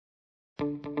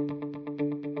Consejo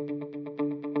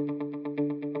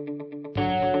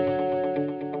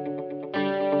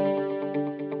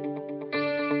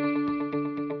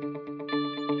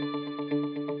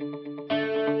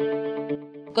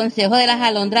de las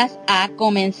Alondras ha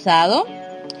comenzado.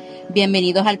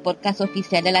 Bienvenidos al podcast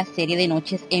oficial de la serie de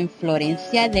Noches en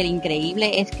Florencia del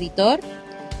increíble escritor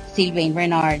Sylvain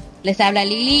Renard. Les habla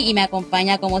Lili y me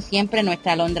acompaña como siempre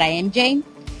nuestra Alondra MJ.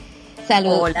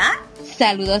 Hola.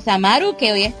 Saludos a Maru,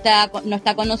 que hoy no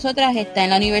está con nosotras, está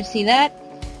en la universidad.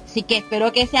 Así que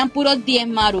espero que sean puros 10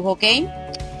 Marus, ¿ok?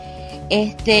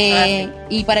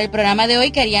 Y para el programa de hoy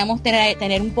queríamos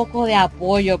tener un poco de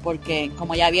apoyo porque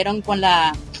como ya vieron con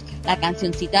la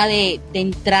cancioncita de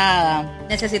entrada,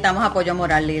 necesitamos apoyo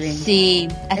moral, Lili. Sí,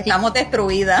 estamos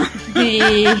destruidas.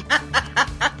 Sí.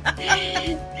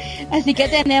 Así que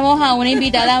tenemos a una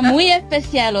invitada muy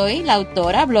especial hoy, la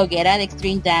autora, bloguera de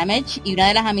Extreme Damage y una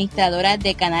de las administradoras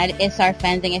del canal SR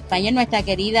Fans en España, nuestra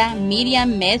querida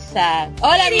Miriam Mesa.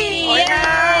 Hola, Miriam.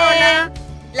 Hola.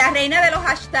 La reina de los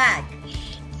hashtags.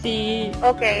 Sí.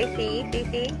 Ok, sí.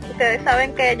 Ustedes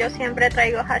saben que yo siempre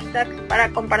traigo hashtags para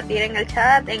compartir en el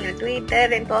chat, en el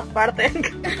Twitter, en todas partes.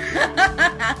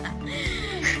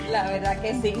 La verdad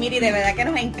que sí. Miri, de verdad que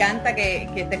nos encanta que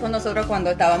estés con nosotros.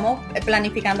 Cuando estábamos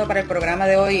planificando para el programa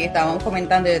de hoy, estábamos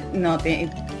comentando,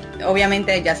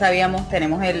 obviamente ya sabíamos,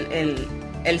 tenemos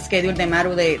el schedule de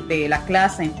Maru de las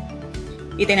clases.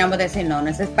 Y teníamos que decir, no,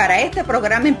 para este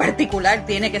programa en particular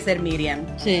tiene que ser Miriam.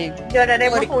 Sí.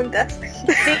 Lloraremos juntas.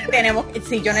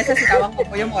 Sí, yo necesitaba un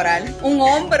apoyo moral, un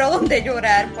hombro donde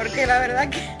llorar, porque la verdad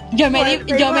que... Yo me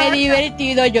he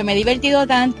divertido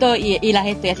tanto y las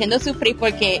estoy haciendo sufrir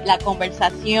porque la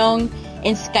conversación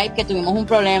en Skype que tuvimos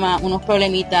unos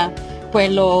problemitas, pues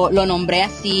lo nombré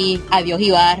así, adiós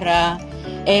Ibarra.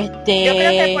 Yo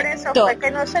creo que por eso fue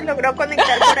que no se logró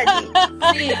conectar por allí.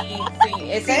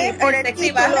 Sí, por el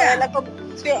título de la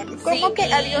conversación. ¿Cómo que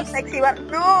adiós sexy bar?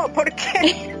 No, ¿por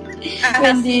qué?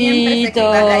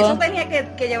 Bendito. Eso tenía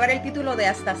que llevar el título de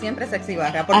hasta siempre sexy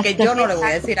barra, porque hasta yo no le voy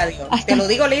a decir adiós. Te lo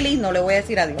digo, Lili, no le voy a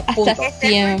decir adiós. Punto.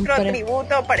 Este es nuestro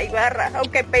tributo para Ibarra,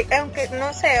 aunque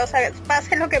no sé, o sea,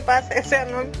 pase lo que pase, o sea,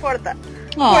 no importa.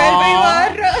 Vuelve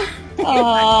Ibarra.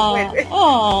 Vuelve.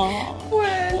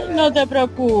 No te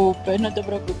preocupes.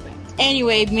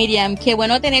 Anyway, Miriam, qué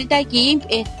bueno tenerte aquí.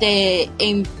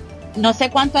 No sé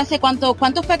cuánto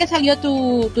fue que salió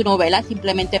tu novela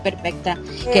Simplemente Perfecta.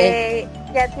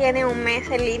 Ya tiene un mes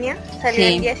en línea, salió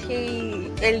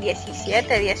el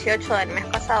 17, 18 del mes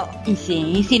pasado.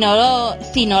 Sí, si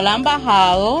no la han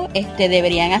bajado,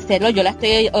 deberían hacerlo. Yo la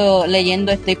estoy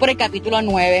leyendo, estoy por el capítulo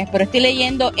 9, pero estoy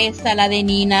leyendo esa, la de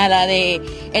Nina, la de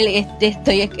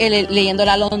estoy leyendo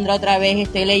La Alondra otra vez,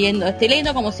 estoy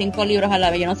leyendo como 5 libros a la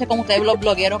vez. Yo no sé cómo ustedes los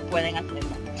blogueros pueden hacerlo.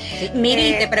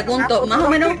 Miri, te pregunto, más o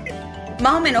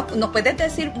menos, ¿nos puedes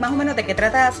decir más o menos de qué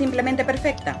trata Simplemente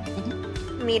Perfecta?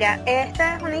 Mira,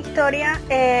 esta es una historia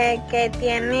que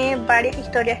tiene varias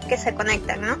historias que se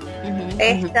conectan, ¿no?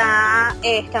 Está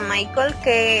Michael,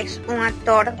 que es un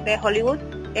actor de Hollywood.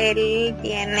 Él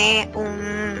tiene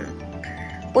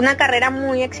una carrera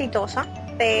muy exitosa,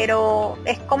 pero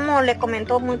es como le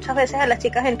comento muchas veces a las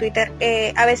chicas en Twitter,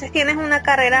 a veces tienes una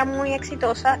carrera muy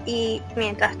exitosa y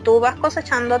mientras tú vas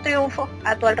cosechando triunfos,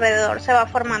 a tu alrededor se va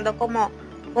formando como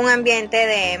un ambiente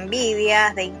de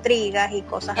envidias, de intrigas y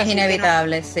cosas así. Es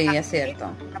inevitable, sí, es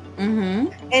cierto.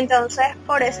 Entonces,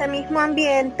 por ese mismo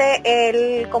ambiente,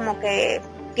 él como que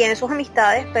tiene sus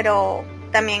amistades, pero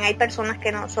también hay personas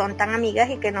que no son tan amigas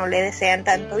y que no le desean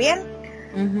tanto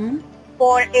bien.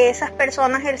 Por esas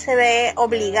personas él se ve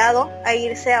obligado a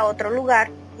irse a otro lugar.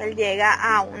 Él llega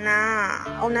a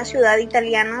una ciudad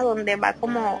italiana donde va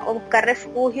como a buscar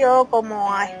refugio,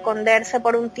 como a esconderse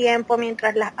por un tiempo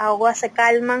mientras las aguas se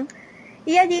calman.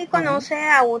 Y allí conoce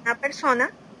a una persona,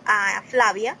 a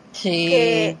Flavia,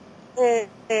 que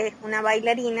es una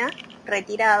bailarina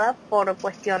retirada por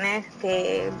cuestiones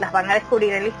que las van a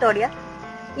descubrir en la historia.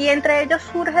 Y entre ellos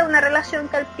surge una relación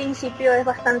que al principio es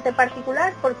bastante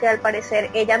particular porque al parecer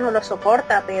ella no lo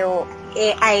soporta, pero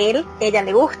a ella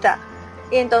le gusta.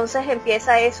 Y entonces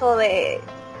empieza eso de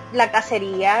la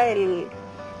cacería, el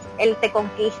te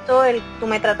conquisto, el tú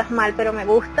me tratas mal pero me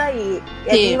gusta y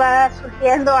allí va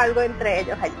surgiendo algo entre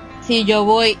ellos allí. Sí, yo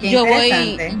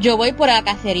voy por la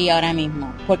cacería ahora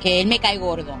mismo, porque él me cae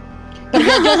gordo. Pero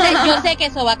yo sé que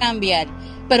eso va a cambiar.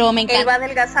 Pero me encanta. Él va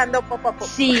adelgazando poco a poco.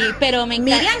 Sí, pero me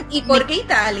encanta. Miriam, ¿y por qué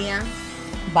Italia?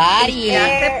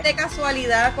 Varias. ¿De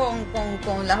casualidad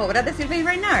con las obras de Sylvain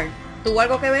Renard? ¿Tuvo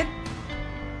algo que ver?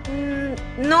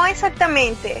 No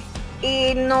exactamente.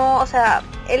 Y no, o sea,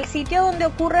 el sitio donde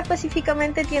ocurre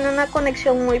específicamente tiene una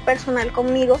conexión muy personal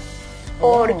conmigo,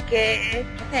 porque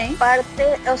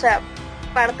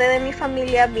parte de mi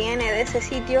familia viene de ese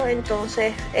sitio,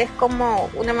 entonces es como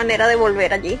una manera de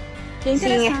volver allí,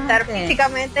 sin estar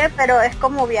físicamente, pero es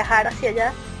como viajar hacia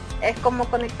allá, es como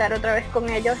conectar otra vez con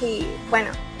ellos y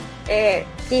bueno,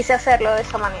 quise hacerlo de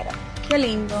esa manera. Qué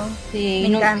lindo, sí,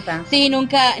 me encanta. Sí,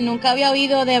 nunca había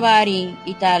oído de Bari,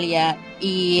 Italia,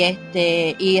 y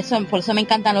eso, por eso me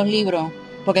encantan los libros,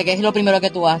 porque ¿qué es lo primero que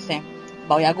tú haces?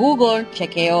 Voy a Google,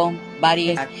 chequeo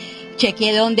Bari,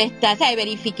 chequeé dónde está, ¿sabes?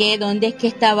 Verifiqué dónde es que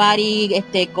está Bari,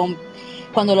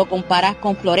 cuando lo comparas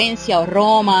con Florencia o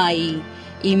Roma, y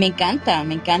me encanta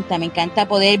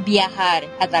poder viajar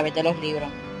a través de los libros.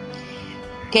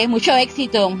 Que es mucho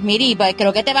éxito, Miri,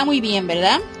 creo que te va muy bien,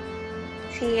 ¿verdad?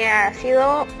 Sí, ha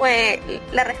sido, pues,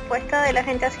 la respuesta de la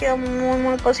gente ha sido muy,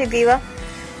 muy positiva.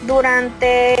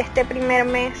 Durante este primer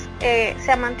mes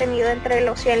se ha mantenido entre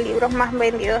los 100 libros más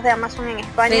vendidos de Amazon en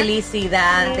España.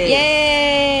 ¡Felicidades!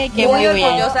 ¡Qué muy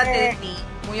orgullosa de ti,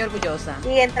 muy orgullosa.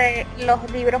 Y entre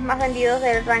los libros más vendidos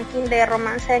del ranking de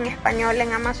romance en español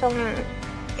en Amazon,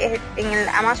 en el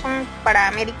Amazon para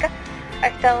América, ha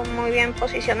estado muy bien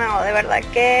posicionado. De verdad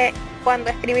que cuando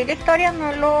escribí la historia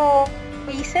no lo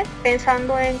hice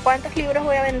pensando en cuántos libros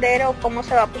voy a vender o cómo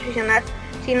se va a posicionar,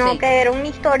 sino que era una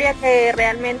historia que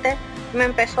realmente me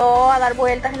empezó a dar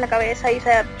vueltas en la cabeza y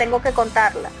tengo que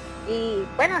contarla. Y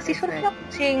bueno, así surgió,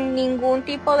 sin ningún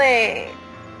tipo de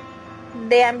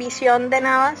ambición de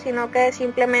nada, sino que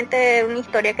simplemente una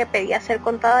historia que pedía ser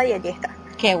contada y allí está.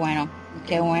 Qué bueno,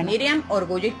 qué bueno. Miriam,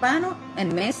 Orgullo Hispano,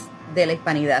 el mes de la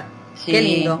hispanidad. Sí, qué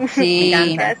lindo, sí.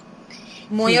 me encanta.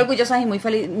 Muy orgullosas y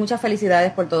muchas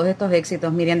felicidades por todos estos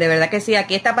éxitos, Miriam, de verdad que sí.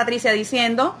 Aquí está Patricia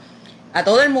diciendo a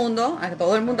todo el mundo,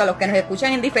 a los que nos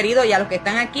escuchan en diferido y a los que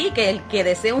están aquí, que el que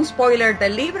desee un spoiler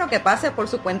del libro, que pase por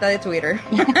su cuenta de Twitter.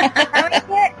 ¿Sabes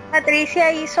qué?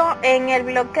 Patricia hizo en el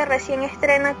blog que recién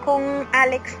estrena con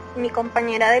Alex, mi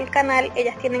compañera del canal,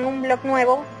 ellas tienen un blog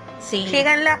nuevo. Sí.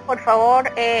 Síganla, por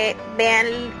favor, vean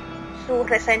sus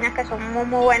reseñas que son muy,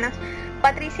 muy buenas.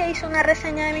 Patricia hizo una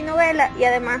reseña de mi novela y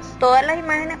además todas las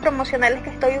imágenes promocionales que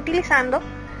estoy utilizando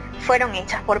fueron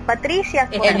hechas por Patricia.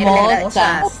 Están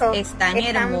hermosas.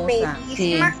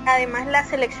 Bellísimas. Sí. Además la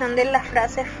selección de las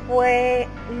frases fue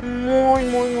muy,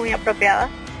 muy, muy apropiada.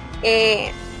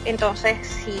 Entonces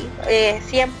sí,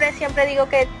 siempre digo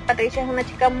que Patricia es una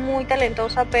chica muy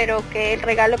talentosa, pero que el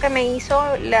regalo que me hizo,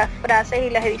 las frases y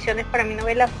las ediciones para mi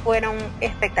novela fueron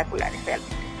espectaculares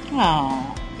realmente.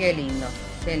 Oh. Qué lindo.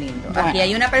 Qué lindo. Bueno. Aquí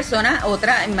hay una persona,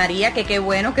 otra, María, que qué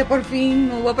bueno que por fin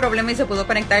no hubo problema y se pudo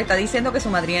conectar. Está diciendo que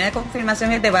su madrina de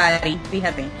confirmación es de Bari,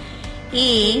 fíjate.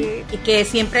 Y que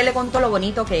siempre le contó lo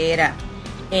bonito que era.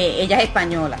 Ella es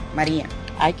española, María.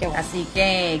 Ay, qué bueno. Así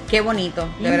que qué bonito.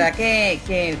 De verdad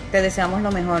que te deseamos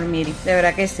lo mejor, Miri. De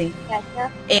verdad que sí.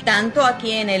 Gracias. Tanto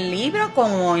aquí en el libro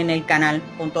como en el canal,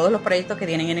 con todos los proyectos que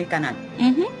tienen en el canal.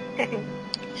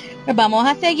 Pues vamos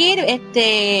a seguir,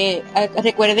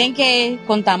 recuerden que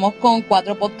contamos con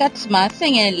 4 podcasts más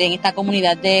en esta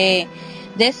comunidad de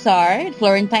SAR,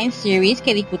 Florentine Series,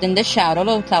 que discuten The Shadow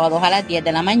los sábados a las 10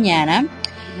 de la mañana.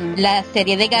 La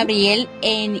serie de Gabriel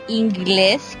en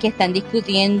inglés, que están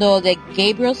discutiendo The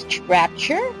Gabriel's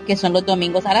Rapture, que son los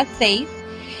domingos a las 6.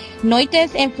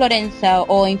 Noites en Florencia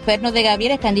o Inferno de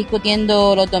Gabriel están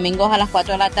discutiendo los domingos a las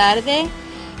 4 de la tarde.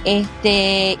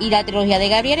 Y la trilogía de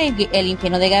Gabriel, el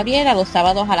infierno de Gabriel, a los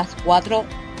sábados a las 4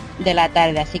 de la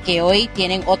tarde. Así que hoy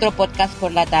tienen otro podcast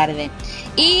por la tarde.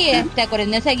 Y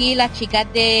acuérdense de seguir las chicas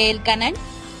del canal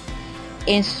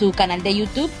en su canal de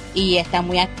YouTube y están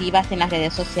muy activas en las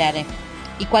redes sociales.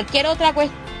 Y cualquier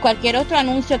otro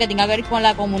anuncio que tenga que ver con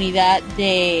la comunidad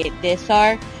de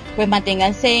SAR, pues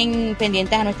manténganse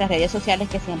pendientes a nuestras redes sociales,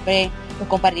 que siempre pues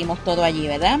compartimos todo allí,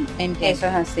 ¿verdad? Eso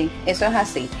es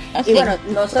así. Y bueno,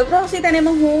 nosotros sí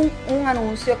tenemos un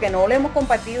anuncio que no lo hemos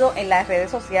compartido en las redes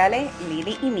sociales,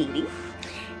 Lili y Miri.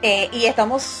 Y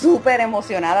estamos súper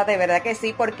emocionadas, de verdad que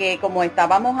sí, porque como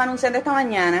estábamos anunciando esta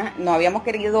mañana, no habíamos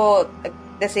querido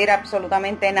decir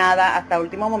absolutamente nada hasta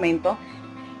último momento.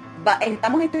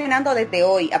 Estamos estrenando desde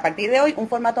hoy, a partir de hoy, un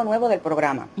formato nuevo del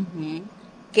programa.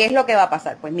 ¿Qué es lo que va a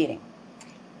pasar? Pues miren,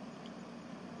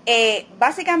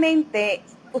 básicamente,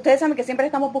 ustedes saben que siempre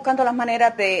estamos buscando las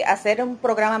maneras de hacer un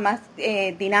programa más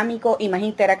dinámico y más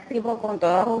interactivo con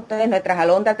todas ustedes, nuestras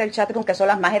alondras del chatroom, que son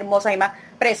las más hermosas y más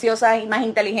preciosas y más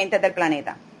inteligentes del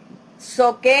planeta.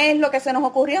 ¿Qué es lo que se nos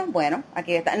ocurrió? Bueno,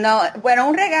 aquí está. Bueno,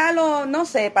 un regalo, no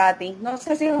sé, Pati, no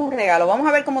sé si es un regalo, vamos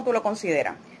a ver cómo tú lo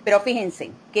consideras. Pero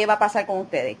fíjense, ¿qué va a pasar con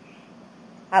ustedes?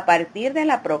 A partir de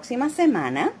la próxima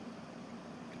semana,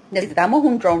 Necesitamos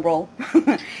un drum roll.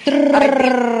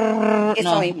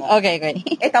 Eso mismo. Okay.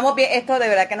 Estamos bien, esto de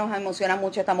verdad que nos emociona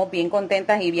mucho, estamos bien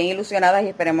contentas y bien ilusionadas y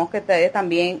esperemos que ustedes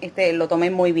también lo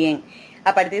tomen muy bien.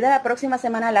 A partir de la próxima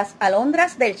semana, las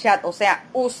alondras del chat, o sea,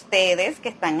 ustedes que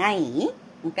están ahí,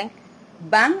 ¿okay?,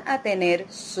 van a tener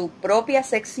su propia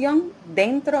sección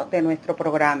dentro de nuestro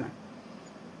programa.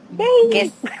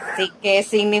 ¿Qué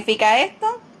significa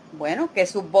esto? Bueno, que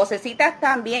sus vocecitas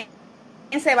también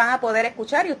se van a poder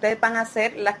escuchar y ustedes van a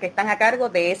ser las que están a cargo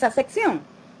de esa sección.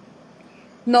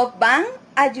 Nos van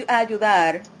a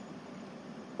ayudar,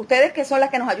 ustedes que son las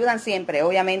que nos ayudan siempre,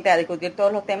 obviamente, a discutir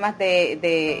todos los temas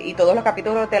y todos los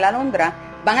capítulos de la Alondra,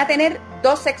 van a tener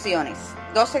dos secciones.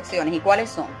 ¿Y cuáles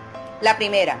son? La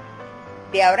primera,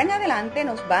 de ahora en adelante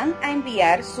nos van a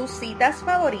enviar sus citas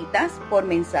favoritas por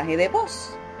mensaje de voz.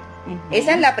 Uh-huh.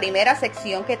 Esa es la primera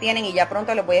sección que tienen y ya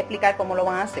pronto les voy a explicar cómo lo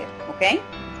van a hacer, ¿ok?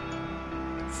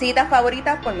 Citas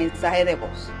favoritas por mensaje de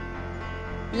voz.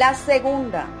 La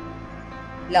segunda,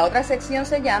 la otra sección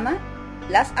se llama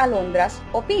Las Alondras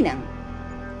Opinan.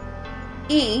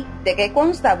 ¿Y de qué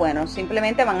consta? Bueno,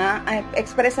 simplemente van a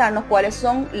expresarnos cuáles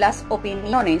son las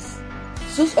opiniones,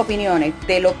 sus opiniones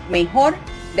de lo mejor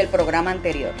del programa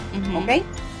anterior, ¿ok?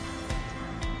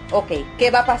 Ok,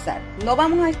 ¿qué va a pasar? No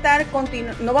vamos a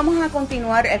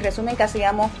continuar el resumen que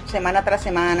hacíamos semana tras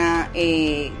semana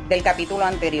del capítulo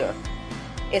anterior.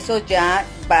 Eso ya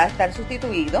va a estar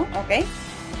sustituido, ¿ok?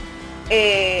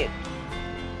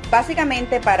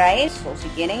 Básicamente para eso, si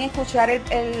quieren escuchar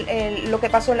lo que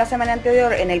pasó en la semana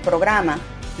anterior en el programa,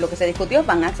 lo que se discutió,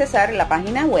 van a accesar la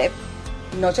página web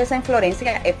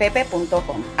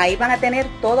nochesenflorenciafp.com. Ahí van a tener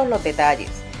todos los detalles.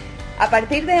 A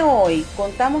partir de hoy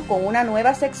contamos con una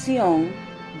nueva sección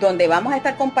donde vamos a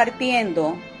estar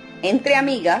compartiendo entre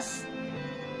amigas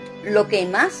lo que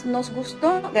más nos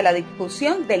gustó de la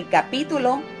discusión del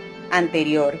capítulo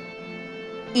anterior.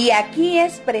 Y aquí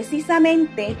es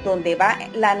precisamente donde va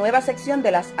la nueva sección de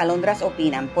las Alondras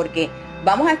Opinan, porque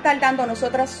vamos a estar dando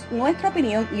nosotras nuestra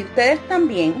opinión y ustedes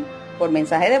también, por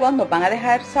mensaje de voz, nos van a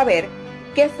dejar saber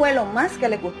qué fue lo más que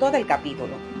les gustó del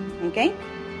capítulo. ¿Ok?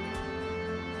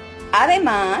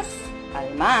 Además,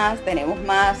 tenemos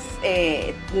más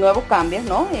nuevos cambios,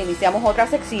 ¿no? Iniciamos otra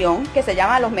sección que se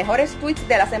llama Los mejores tweets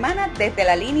de la semana desde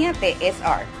la línea de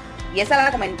SR. Y esa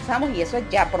la comenzamos y eso es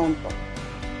ya pronto.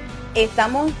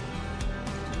 Estamos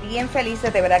bien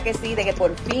felices, de verdad que sí, de que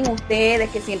por fin ustedes,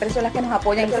 que siempre son las que nos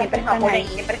apoyan y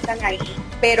siempre están ahí.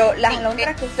 Pero las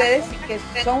alondras que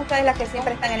son ustedes las que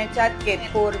siempre están en el chat, que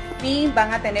por fin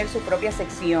van a tener su propia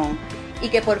sección y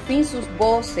que por fin sus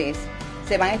voces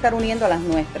se van a estar uniendo a las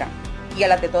nuestras y a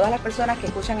las de todas las personas que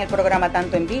escuchan el programa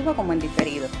tanto en vivo como en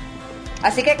diferido.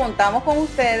 Así que contamos con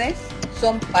ustedes,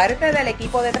 son parte del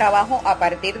equipo de trabajo, a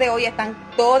partir de hoy están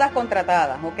todas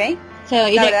contratadas, ¿ok? Sí,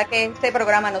 la verdad que este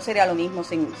programa no sería lo mismo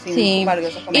sin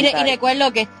valiosos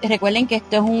comentarios. Y recuerden que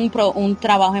esto es un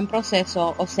trabajo en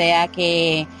proceso, o sea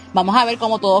que vamos a ver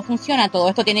cómo todo funciona, todo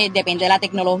esto depende de la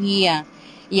tecnología.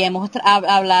 Y hemos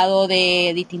hablado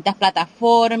de distintas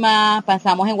plataformas,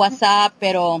 pensamos en WhatsApp,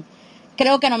 pero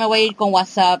creo que no me voy a ir con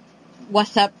WhatsApp.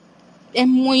 WhatsApp es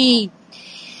muy,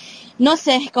 no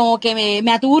sé, como que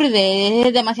me aturde,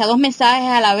 es demasiados mensajes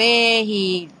a la vez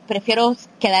y prefiero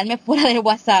quedarme fuera del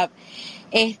WhatsApp.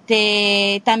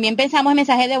 También pensamos en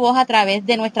mensajes de voz a través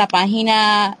de nuestra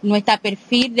página, nuestra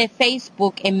perfil de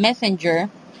Facebook en Messenger.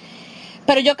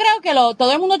 Pero yo creo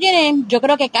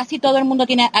que casi todo el mundo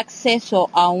tiene acceso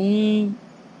a un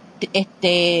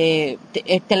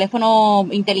teléfono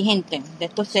inteligente, de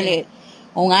estos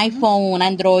un iPhone, un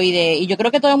Android, y yo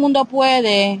creo que todo el mundo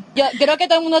yo creo que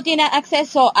todo el mundo tiene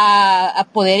acceso a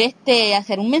poder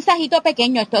hacer un mensajito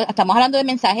pequeño. Estamos hablando de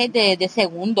mensajes de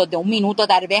segundos, de un minuto,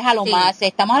 tal vez a lo más.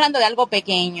 Estamos hablando de algo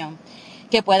pequeño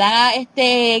que puedan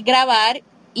grabar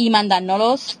y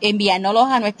enviárnoslos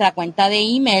a nuestra cuenta de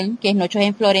email, que es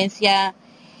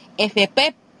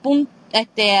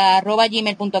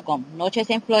nochesenflorenciafp@gmail.com,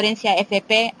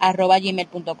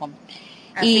 nochesenflorenciafp@gmail.com.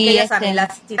 Así que ya saben,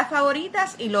 las citas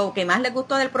favoritas y lo que más les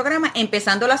gustó del programa,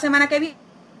 empezando la semana que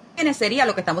viene, sería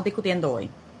lo que estamos discutiendo hoy.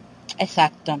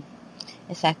 Exacto.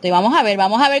 Y vamos a ver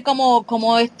cómo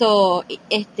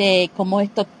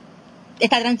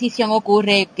esta transición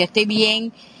ocurre, que estoy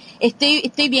bien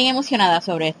emocionada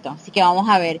sobre esto, así que vamos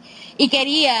a ver. Y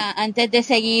quería, antes de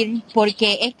seguir,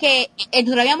 porque es que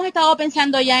nosotros habíamos estado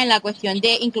pensando ya en la cuestión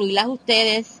de incluirlas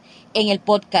ustedes en el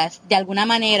podcast, de alguna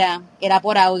manera, era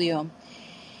por audio.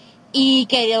 Y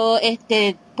quiero,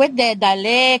 pues, de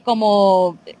darle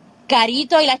como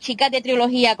Carito y las chicas de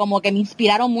trilogía como que me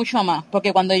inspiraron mucho más,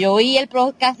 porque cuando yo oí el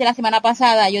podcast de la semana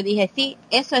pasada, yo dije, sí,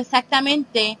 eso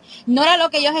exactamente, no era lo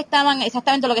que ellos estaban,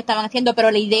 exactamente lo que estaban haciendo,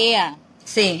 pero la idea.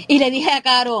 Sí. Y le dije a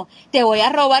Caro, te voy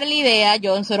a robar la idea,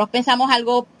 nosotros pensamos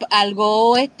algo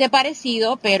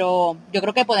parecido, pero yo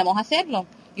creo que podemos hacerlo.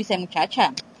 Y dice,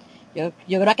 muchacha, yo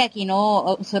creo que aquí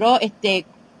nosotros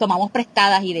tomamos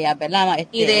prestadas ideas, ¿verdad?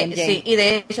 Y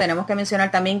de hecho tenemos que mencionar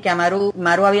también que Maru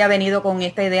había venido con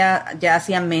esta idea ya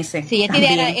hacían meses. Sí, esta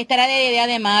era la idea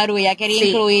de Maru, ella quería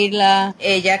incluirla.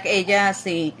 Ella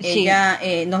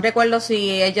no recuerdo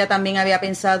si ella también había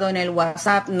pensado en el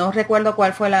WhatsApp, no recuerdo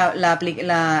cuál fue la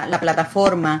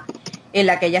plataforma en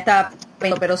la que ella estaba,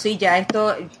 pero sí, ya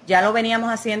lo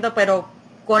veníamos haciendo, pero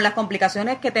con las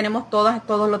complicaciones que tenemos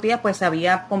todos los días, pues se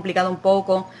había complicado un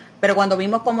poco. Pero cuando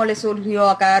vimos cómo le surgió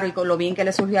a Caro y con lo bien que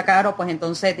le surgió a Caro, pues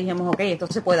entonces dijimos, ok, esto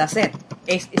se puede hacer.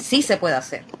 Sí se puede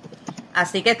hacer.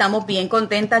 Así que estamos bien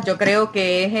contentas. Yo creo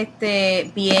que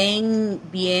es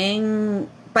bien,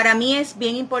 para mí es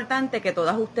bien importante que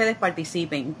todas ustedes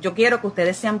participen. Yo quiero que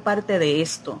ustedes sean parte de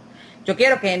esto. Yo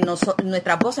quiero que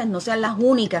nuestras voces no sean las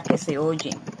únicas que se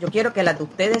oyen. Yo quiero que las de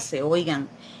ustedes se oigan.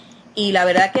 Y la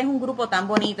verdad que es un grupo tan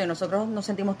bonito y nosotros nos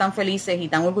sentimos tan felices y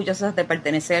tan orgullosas de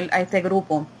pertenecer a este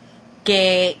grupo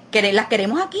que las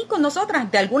queremos aquí con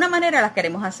nosotras. De alguna manera las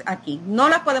queremos aquí. No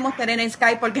las podemos tener en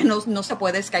Skype porque no se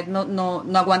puede, Skype no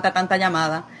aguanta tanta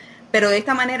llamada. Pero de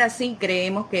esta manera sí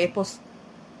creemos que es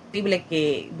posible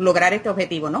que lograr este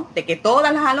objetivo, ¿no? De que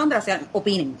todas las alondras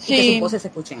opinen y que sus voces se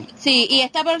escuchen. Sí, y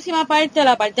esta próxima parte,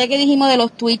 la parte que dijimos de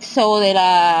los tweets o de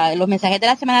los mensajes de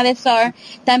la semana de SAR,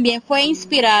 también fue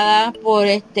inspirada por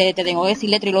te tengo que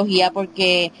decirle trilogía,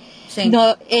 porque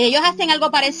ellos hacen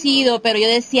algo parecido, pero yo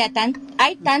decía,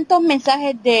 hay tantos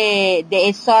mensajes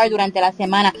de SAR durante la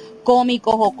semana,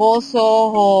 cómicos,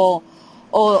 jocosos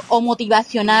o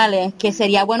motivacionales, que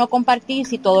sería bueno compartir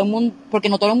si todo el mundo, porque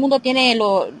no todo el mundo tiene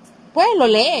lo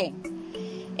lee.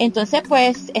 Entonces,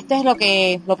 pues, esto es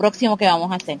lo próximo que vamos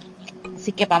a hacer.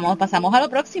 Así que pasamos a lo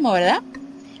próximo, ¿verdad?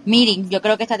 Miri, yo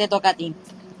creo que esta te toca a ti.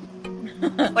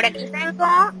 Por aquí tengo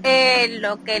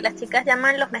lo que las chicas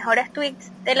llaman los mejores tweets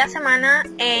de la semana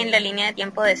en la línea de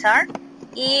tiempo de SAR.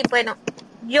 Y bueno,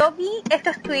 yo vi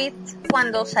estos tweets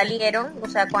cuando salieron, o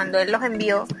sea, cuando él los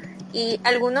envió, y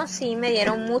algunos sí me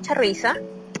dieron mucha risa,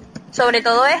 sobre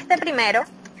todo este primero,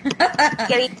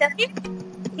 que dice así: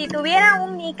 si tuviera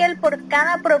un níquel por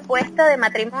cada propuesta de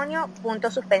matrimonio,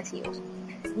 puntos suspensivos.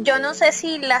 Yo no sé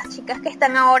si las chicas que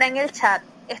están ahora en el chat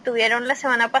estuvieron la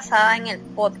semana pasada en el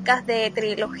podcast de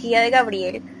Trilogía de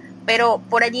Gabriel, pero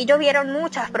por allí llovieron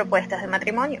muchas propuestas de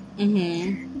matrimonio.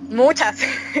 Uh-huh. Muchas,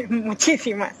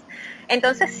 muchísimas.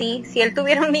 Entonces sí, si él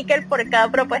tuviera un níquel por cada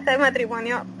propuesta de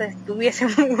matrimonio, pues tuviese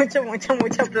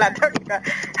mucha plata ahorita.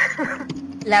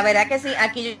 La verdad que sí,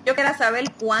 aquí yo quiero saber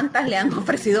cuántas le han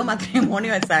ofrecido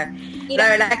matrimonio a SAR. La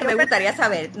verdad es que me gustaría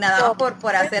saber, nada más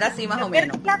por hacer así más o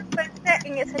menos.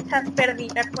 En ese chat perdí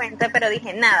la cuenta, pero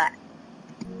dije, nada,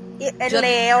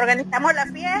 le organizamos la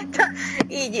fiesta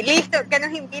y listo, que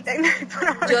nos inviten.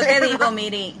 Yo te digo,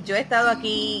 Miri, yo he estado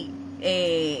aquí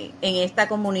en esta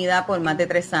comunidad por más de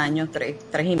 3 años, 3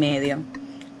 y medio,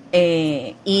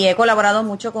 y he colaborado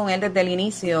mucho con él desde el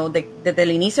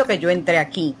inicio que yo entré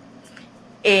aquí.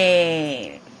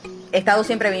 He estado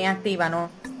siempre bien activa, ¿no?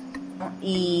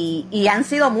 Y han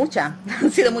sido muchas.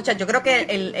 Yo creo que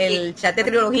el chat de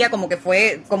trilogía como que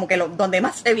fue donde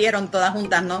más se vieron todas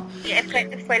juntas, ¿no?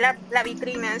 Fue la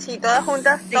vitrina, sí, todas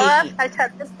juntas, sí. Todas al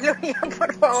chat de trilogía,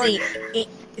 por favor.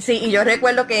 Sí, y yo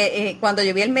recuerdo que cuando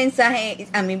yo vi el mensaje,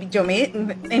 a mí yo me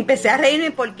empecé a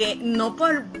reírme porque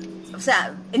o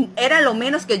sea, era lo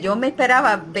menos que yo me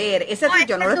esperaba ver. Ese tweet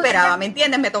yo no lo esperaba, ¿me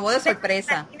entiendes? Me tomó de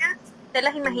sorpresa. ¿Te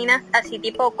las imaginas así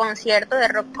tipo concierto de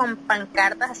rock con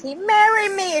pancartas así, marry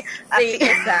me? Así. Sí,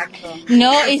 exacto.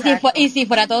 No, exacto. Y si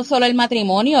fuera todo solo el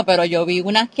matrimonio, pero yo vi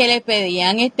unas que le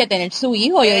pedían tener su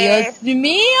hijo. Yo digo, Dios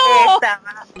mío.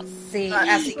 Sí,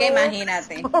 así que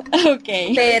imagínate.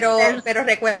 Okay. Pero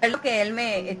recuerdo que él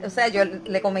yo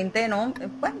le comenté, ¿no?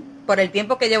 Bueno, por el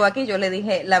tiempo que llevo aquí, yo le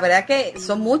dije, la verdad que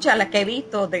son muchas las que he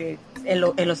visto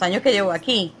en los años que llevo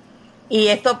aquí. Y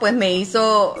esto pues me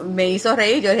hizo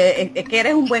reír. Yo dije, es que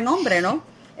eres un buen hombre, ¿no?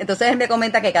 Entonces él me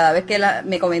comenta que cada vez que las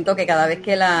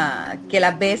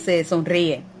ve se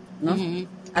sonríe, ¿no? Uh-huh.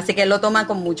 Así que él lo toma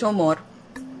con mucho humor.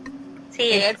 Sí,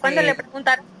 él cuando le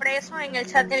preguntaron por eso en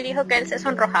el chat, él dijo que él se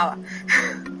sonrojaba.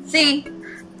 Sí,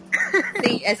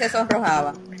 él se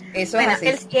sonrojaba. Eso bueno,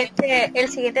 es así. El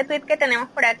siguiente tweet que tenemos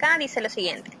por acá dice lo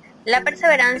siguiente: la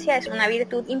perseverancia es una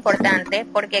virtud importante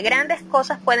porque grandes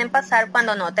cosas pueden pasar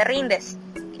cuando no te rindes.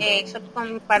 Eso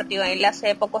compartió él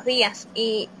hace pocos días.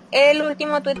 Y el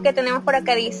último tweet que tenemos por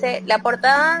acá dice: la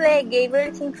portada de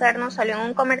Gabriel's Inferno salió en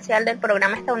un comercial del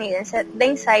programa estadounidense The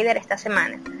Insider esta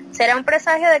semana. ¿Será un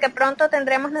presagio de que pronto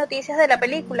tendremos noticias de la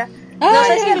película? No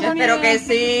sé si espero que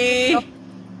sí. No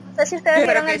sé si ustedes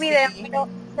vieron el video, sí. Pero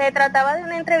se trataba de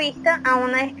una entrevista a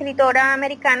una escritora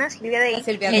americana, Sylvia Day.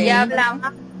 Ella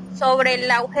hablaba sobre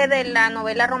el auge de la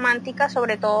novela romántica,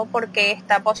 sobre todo porque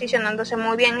está posicionándose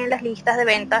muy bien en las listas de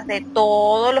ventas de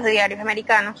todos los diarios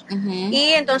americanos.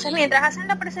 Y entonces, mientras hacen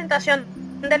la presentación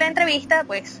de la entrevista,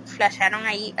 pues flasharon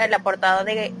ahí la portada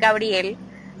de Gabriel,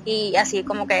 y así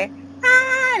como que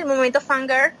el momento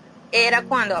fangirl era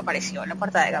cuando apareció la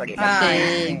portada de Gabriel.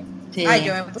 Sí. Ay,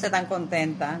 yo me puse tan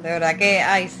contenta, de verdad que,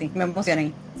 sí, me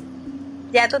emocioné.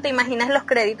 Ya tú te imaginas los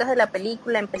créditos de la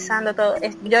película empezando todo.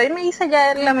 Yo me hice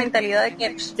ya la mentalidad de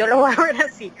que yo lo voy a ver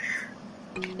así.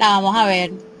 La vamos a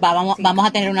ver, vamos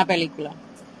a tener una película.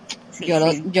 Sí, yo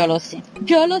lo sé.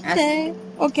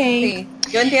 Ok. Sí,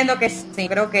 yo entiendo que sí,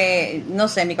 creo que, no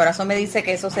sé, mi corazón me dice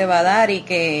que eso se va a dar y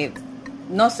que,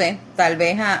 no sé, tal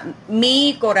vez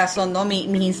mi corazón, no mi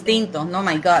instinto, no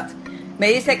my gut, me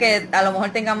dice que a lo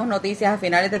mejor tengamos noticias a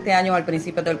finales de este año o al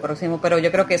principio del próximo, pero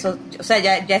yo creo que eso, o sea,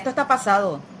 ya esto está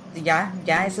pasado, ya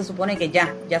se supone que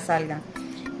ya salga.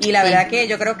 Y la verdad que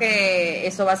yo creo que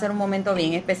eso va a ser un momento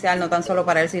bien especial, no tan solo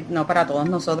para él, sino para todos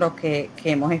nosotros que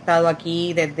hemos estado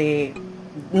aquí desde,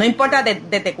 no importa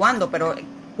desde cuándo, pero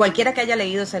cualquiera que haya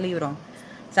leído ese libro,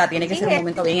 o sea, tiene que ser un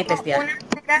momento bien especial. Una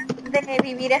manera de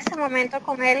vivir ese momento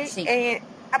con él,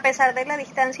 a pesar de la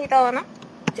distancia y todo, ¿no?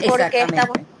 Porque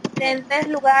estamos en diferentes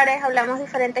lugares, hablamos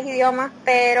diferentes idiomas,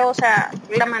 pero, o sea,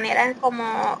 la manera en como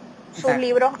sus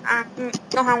libros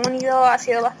nos han unido ha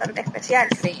sido bastante especial.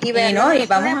 Sí. Y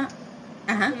vamos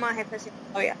más especial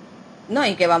todavía. No,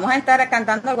 y que vamos a estar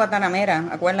cantando al Guantanamera,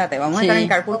 acuérdate, vamos a estar en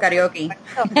Carpool Karaoke.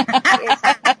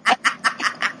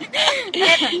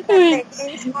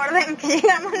 Es orden que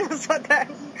llegamos nosotras.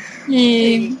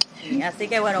 Sí. Así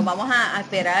que bueno, vamos a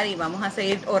esperar y vamos a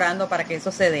seguir orando para que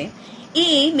eso se dé.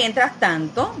 Y mientras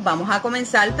tanto, vamos a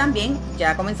comenzar también,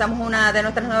 ya comenzamos una de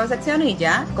nuestras nuevas secciones y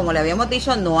ya, como le habíamos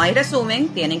dicho, no hay resumen,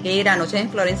 tienen que ir a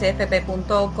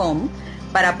nochesenflorenciafp.com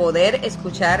para poder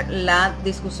escuchar la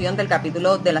discusión del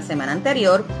capítulo de la semana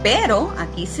anterior, pero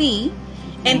aquí sí,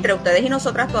 entre ustedes y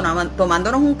nosotras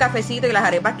tomándonos un cafecito y las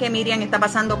arepas que Miriam está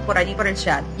pasando por allí por el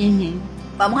chat,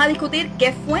 vamos a discutir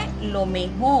qué fue lo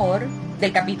mejor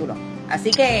del capítulo.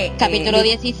 Así que... Capítulo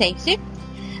 16, ¿sí?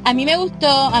 A mí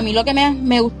lo que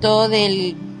me gustó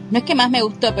no es que más me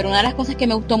gustó, pero una de las cosas que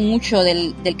me gustó mucho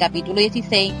del capítulo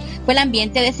 16 fue el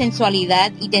ambiente de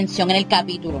sensualidad y tensión en el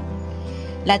capítulo.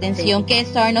 La tensión que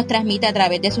Star nos transmite a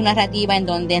través de su narrativa, en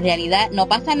donde en realidad no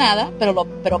pasa nada, pero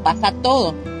pasa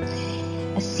todo.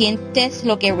 Sientes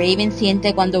lo que Raven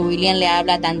siente cuando William le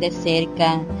habla tan de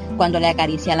cerca, cuando le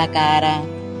acaricia la cara,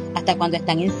 hasta cuando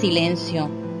están en silencio.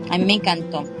 A mí me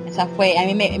encantó. A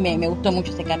mí me gustó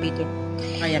mucho ese capítulo.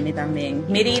 Ay, a mí también.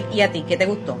 Miri, ¿y a ti qué te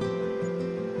gustó?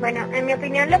 Bueno, en mi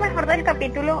opinión lo mejor del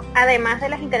capítulo, además de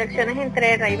las interacciones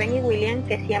entre Raven y William,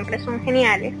 que siempre son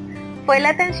geniales, fue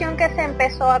la tensión que se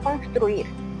empezó a construir.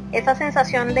 Esa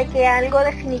sensación de que algo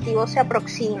definitivo se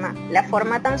aproxima, la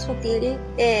forma tan sutil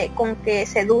con que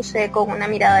seduce, con una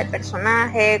mirada del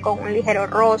personaje, con un ligero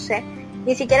roce.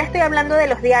 Ni siquiera estoy hablando de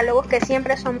los diálogos, que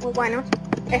siempre son muy buenos.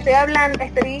 Estoy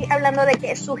hablando de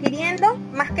que sugiriendo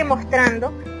más que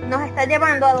mostrando nos está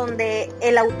llevando a donde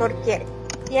el autor quiere.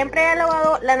 Siempre he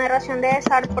alabado la narración de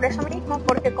Star por eso mismo,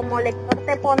 porque como lector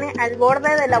te pone al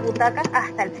borde de la butaca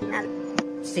hasta el final.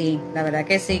 Sí, la verdad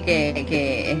que sí,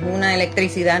 que es una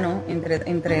electricidad, ¿no?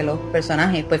 Entre los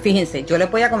personajes. Pues fíjense, yo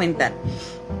les voy a comentar.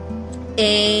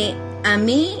 A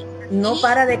mí no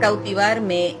para de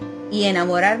cautivarme y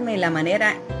enamorarme la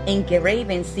manera en que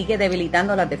Raven sigue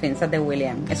debilitando las defensas de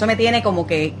William. Eso me tiene como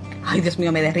que, ay Dios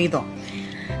mío, me derrito.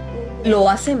 Lo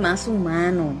hace más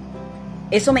humano.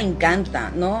 Eso me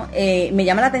encanta, ¿no? Me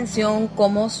llama la atención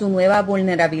cómo su nueva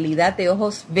vulnerabilidad de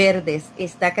ojos verdes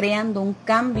está creando un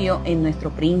cambio en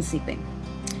nuestro príncipe.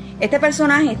 Este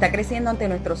personaje está creciendo ante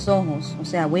nuestros ojos, o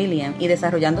sea, William, y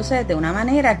desarrollándose de una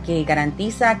manera que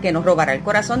garantiza que nos robará el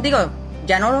corazón. Digo,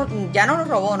 ya no lo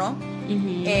robó, ¿no?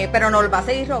 Pero nos va a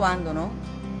seguir robando, ¿no?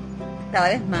 Cada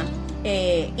vez más.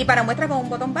 Y para muestra con un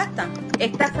botón basta.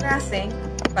 Esta frase,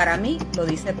 para mí, lo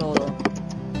dice todo.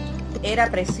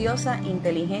 Era preciosa,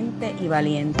 inteligente y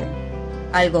valiente.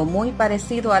 Algo muy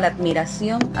parecido a la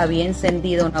admiración había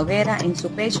encendido una hoguera en su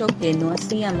pecho que no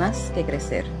hacía más que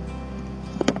crecer.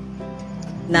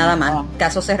 Nada más,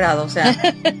 caso cerrado. O sea,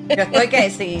 yo estoy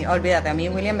que sí, olvídate, a mí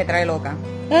William me trae loca.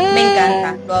 Me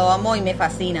encanta, lo amo y me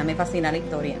fascina la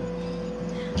historia.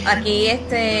 Aquí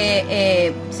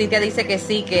Cynthia dice que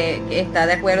sí, que está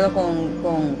de acuerdo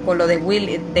con lo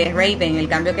de Raven, el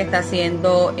cambio que está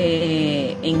haciendo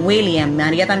en William.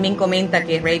 María también comenta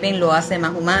que Raven lo hace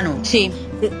más humano. Sí.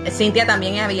 Cynthia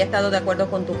también había estado de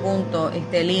acuerdo con tu punto,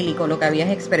 Lili, con lo que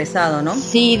habías expresado, ¿no?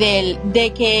 Sí, de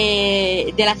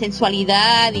la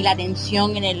sensualidad y la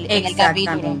tensión en el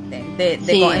capítulo.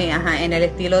 En el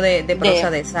estilo de prosa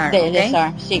de Sar. De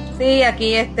Sar, sí. Sí,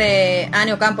 aquí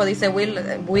Anio Campo dice Will,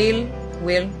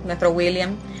 nuestro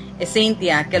William,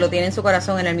 Cynthia, que lo tiene en su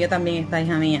corazón, en el mío también está,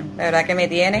 hija mía. La verdad que me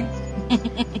tiene.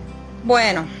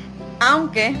 Bueno,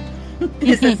 aunque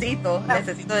necesito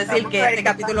decir que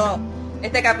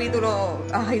este capítulo,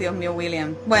 ay Dios mío,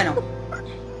 William. Bueno,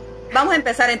 vamos a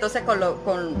empezar entonces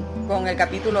con el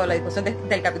capítulo, la discusión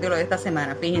del capítulo de esta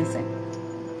semana. Fíjense.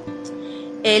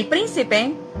 El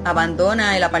príncipe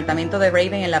abandona el apartamento de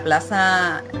Raven en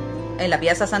la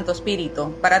Piazza Santo Spirito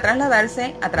para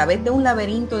trasladarse a través de un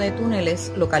laberinto de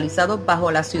túneles localizados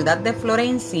bajo la ciudad de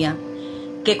Florencia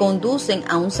que conducen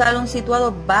a un salón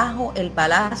situado bajo el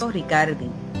Palazzo Riccardi.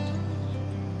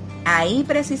 Ahí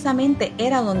precisamente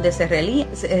era donde se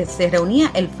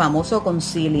reunía el famoso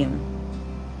concilium.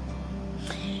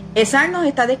 Sar nos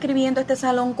está describiendo este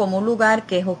salón como un lugar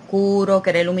que es oscuro, que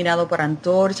era iluminado por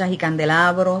antorchas y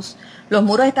candelabros. Los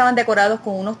muros estaban decorados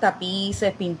con unos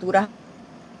tapices, pinturas,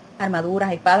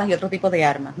 armaduras, espadas y otro tipo de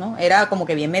armas, ¿no? Era como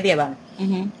que bien medieval.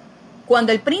 Uh-huh.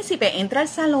 Cuando el príncipe entra al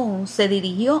salón, se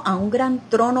dirigió a un gran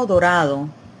trono dorado,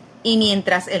 y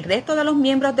mientras el resto de los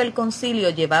miembros del concilio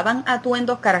llevaban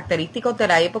atuendos característicos de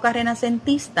la época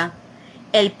renacentista,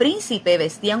 el príncipe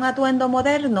vestía un atuendo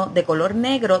moderno de color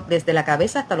negro desde la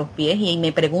cabeza hasta los pies, y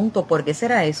me pregunto por qué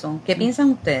será eso. ¿Qué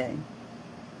piensan ustedes?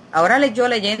 Ahora yo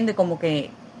leyendo como que,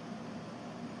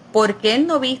 ¿por qué él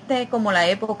no viste como la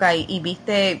época y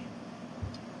viste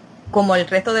como el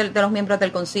resto de los miembros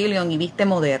del concilio y viste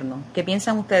moderno? ¿Qué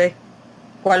piensan ustedes?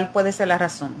 ¿Cuál puede ser la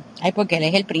razón? Ay, porque él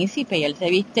es el príncipe y él se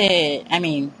viste,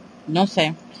 no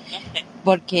sé,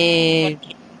 porque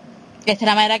esa es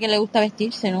la manera que le gusta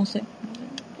vestirse, no sé.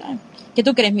 ¿Qué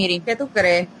tú crees, Miri? ¿Qué tú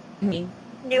crees? Yo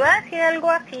iba a decir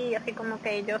algo así como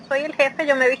que yo soy el jefe,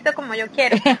 yo me visto como yo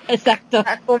quiero. Exacto.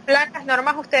 Cumplan las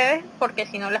normas ustedes, porque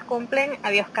si no las cumplen,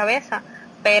 adiós cabeza.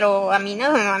 Pero a mí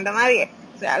no me manda nadie.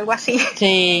 O sea, algo así.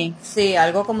 Sí,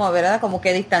 algo como, ¿verdad? Como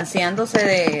que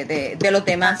distanciándose de los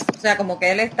demás. O sea, como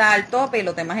que él está al tope y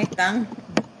los demás están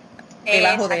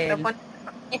debajo de él.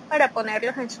 Es para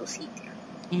ponerlos en su sitio.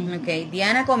 Okay.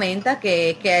 Diana comenta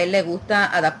que a él le gusta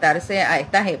adaptarse a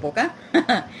estas épocas.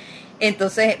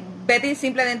 Entonces, Betty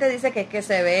simplemente dice que es que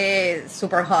se ve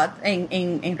super hot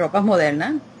en ropas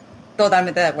modernas.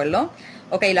 Totalmente de acuerdo.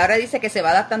 Ok, Laura dice que se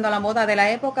va adaptando a la moda de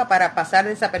la época para pasar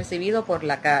desapercibido por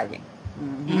la calle.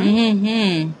 Uh-huh.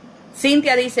 Uh-huh.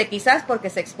 Cynthia dice quizás porque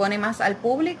se expone más al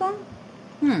público.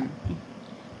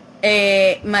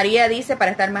 María dice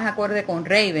para estar más acorde con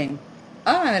Raven.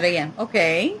 María, ok.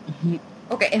 Uh-huh.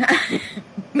 Ok,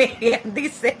 Miriam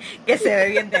dice que se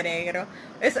ve bien de negro.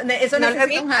 Eso no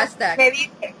necesita un hashtag. Me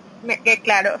dice,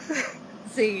 claro.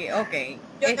 Sí, ok.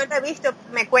 Yo no lo he visto,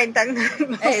 me cuentan.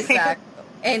 No exacto.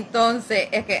 Sé. Entonces,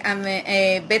 es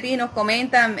que Betty nos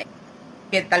comenta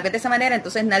que tal vez de esa manera,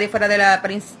 entonces nadie fuera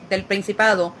del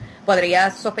principado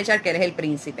podría sospechar que eres el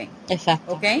príncipe.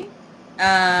 Exacto. Ok.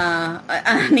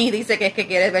 Annie dice que es que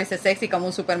quiere verse sexy como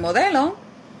un supermodelo.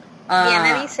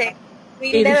 Diana dice...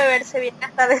 debe verse bien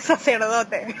hasta de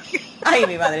sacerdote. Ay,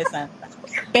 mi madre santa.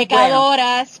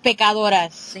 Pecadoras.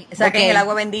 Sí, saquen el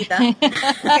agua bendita. Yo le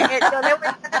voy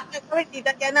a dar el agua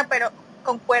bendita, Diana, pero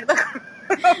concuerdo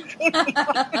con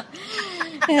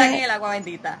saquen el agua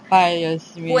bendita. Ay,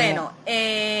 Dios mío. Bueno,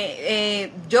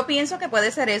 yo pienso que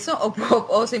puede ser eso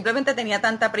o simplemente tenía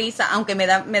tanta prisa, aunque me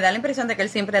da la impresión de que él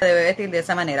siempre debe vestir de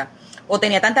esa manera. O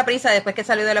tenía tanta prisa después que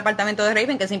salió del apartamento de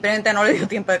Raven que simplemente no le dio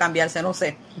tiempo de cambiarse, no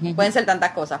sé. Uh-huh. Pueden ser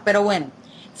tantas cosas. Pero bueno,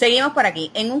 seguimos por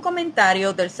aquí. En un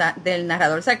comentario del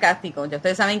narrador sarcástico, ya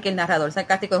ustedes saben que el narrador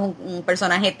sarcástico es un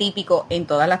personaje típico en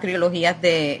todas las trilogías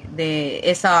de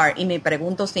SR, y me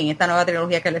pregunto si en esta nueva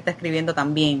trilogía que él está escribiendo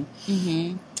también.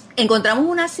 Uh-huh. Encontramos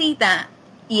una cita,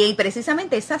 y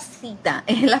precisamente esa cita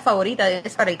es la favorita de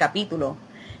para el capítulo.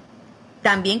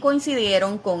 También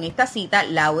coincidieron con esta cita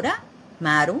Laura,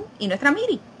 Maru y nuestra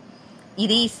Miri. Y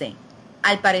dice,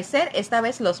 al parecer esta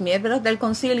vez los miembros del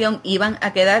concilium iban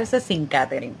a quedarse sin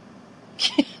catering.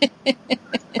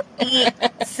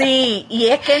 y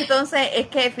es que entonces,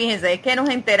 fíjense, es que nos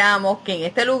enteramos que en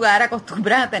este lugar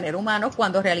acostumbran a tener humanos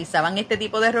cuando realizaban este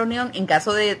tipo de reunión en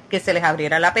caso de que se les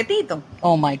abriera el apetito.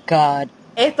 Oh my God.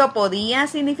 Esto podía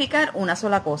significar una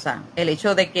sola cosa, el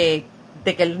hecho de que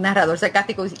el narrador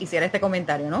sarcástico hiciera este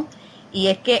comentario, ¿no? y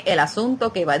es que el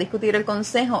asunto que va a discutir el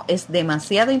Consejo es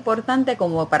demasiado importante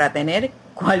como para tener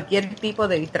cualquier tipo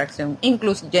de distracción,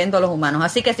 incluyendo los humanos.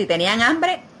 Así que si tenían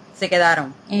hambre, se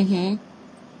quedaron. Uh-huh.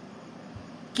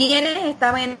 ¿Quiénes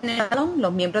estaban en el salón?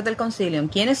 Los miembros del Concilium.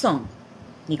 ¿Quiénes son?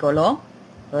 Nicolò,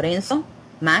 Lorenzo,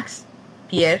 Max,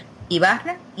 Pierre,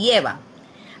 Ibarra y Eva.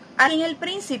 A quien el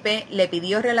príncipe le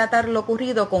pidió relatar lo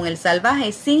ocurrido con el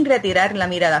salvaje sin retirar la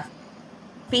mirada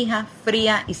fija,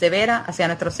 fría y severa hacia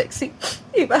nuestro sexy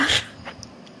Ibarra.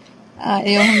 Ay,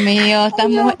 Dios mío, estas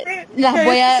mujeres,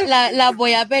 las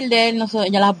voy a perder, no sé,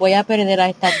 ya las voy a perder a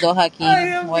estas dos aquí. Ay,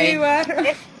 Dios mío, Ibarra.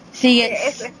 Síguele,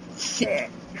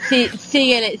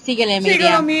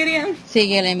 Miriam.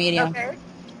 Síguele, Miriam. Okay.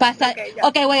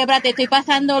 Okay, güey, espérate, estoy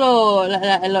pasando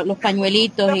los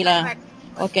pañuelitos y la...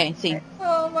 Ok, sí.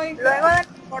 Oh my God. Luego del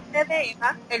reporte de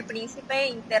Eva, el príncipe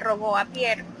interrogó a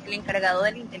Pierre, el encargado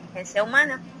de la inteligencia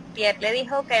humana. Pierre le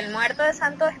dijo que el muerto de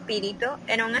Santo Espíritu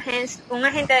era un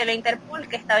agente de la Interpol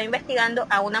que estaba investigando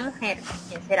a una mujer,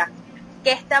 ¿quién será?,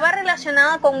 que estaba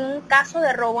relacionada con un caso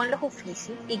de robo en los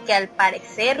Uffizi y que al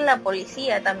parecer la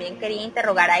policía también quería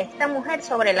interrogar a esta mujer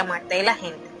sobre la muerte de la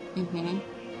gente. Uh-huh.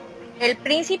 El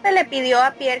príncipe le pidió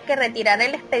a Pierre que retirara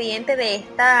el expediente de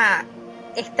esta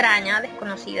extraña,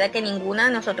 desconocida, que ninguna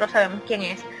de nosotros sabemos quién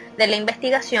es, de la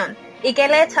investigación, y que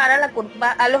le echara la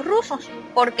culpa a los rusos,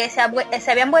 porque se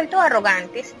habían vuelto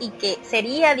arrogantes y que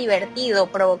sería divertido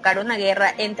provocar una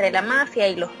guerra entre la mafia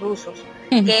y los rusos,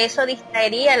 que eso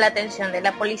distraería la atención de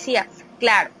la policía.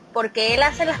 Claro, porque él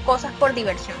hace las cosas por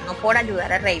diversión, no por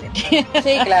ayudar a Raven.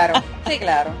 Sí, claro.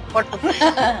 Por supuesto.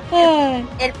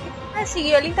 El príncipe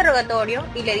siguió el interrogatorio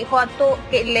y le dijo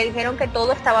que le dijeron que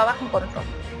todo estaba bajo control,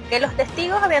 que los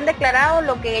testigos habían declarado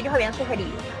lo que ellos habían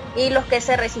sugerido y los que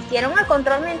se resistieron al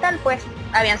control mental pues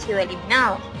habían sido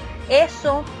eliminados.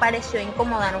 Eso pareció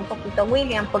incomodar un poquito a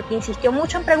William porque insistió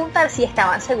mucho en preguntar si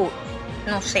estaban seguros.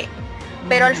 No sé.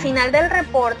 Pero al final del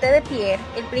reporte de Pierre,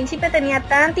 el príncipe tenía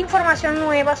tanta información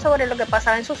nueva sobre lo que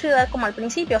pasaba en su ciudad como al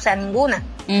principio, o sea, ninguna.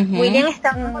 William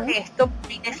estaba molesto por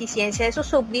la ineficiencia de sus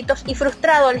súbditos y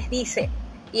frustrado les dice,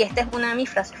 y esta es una de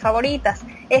mis frases favoritas,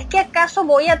 ¿es que acaso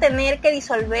voy a tener que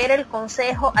disolver el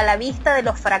consejo a la vista de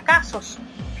los fracasos?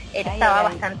 Él estaba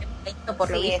bastante molesto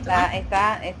por lo visto, ¿no?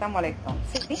 Está molesto.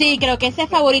 Sí, creo que esa es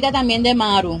favorita también de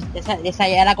Maru, esa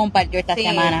ya la compartió esta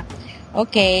semana.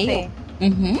 Ok. Sí.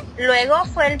 Uh-huh. Luego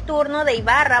fue el turno de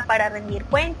Ibarra para rendir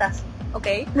cuentas, ¿ok?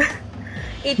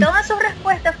 Y todas sus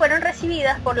respuestas fueron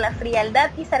recibidas por la frialdad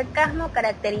y sarcasmo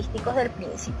característicos del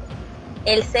príncipe.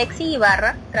 El sexy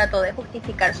Ibarra trató de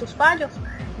justificar sus fallos,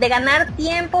 de ganar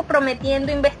tiempo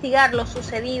prometiendo investigar lo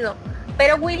sucedido,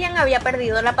 pero William había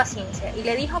perdido la paciencia y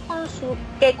le dijo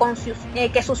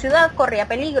que su ciudad corría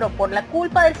peligro por la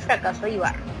culpa del fracaso de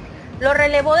Ibarra. Lo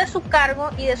relevó de su cargo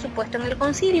y de su puesto en el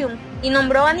Concilium y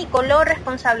nombró a Nicolò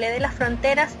responsable de las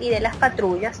fronteras y de las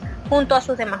patrullas, junto a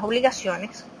sus demás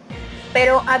obligaciones.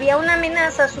 Pero había una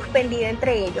amenaza suspendida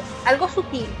entre ellos, algo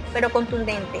sutil pero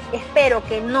contundente. Espero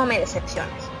que no me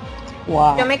decepciones.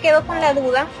 Wow. Yo me quedo con la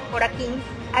duda por aquí.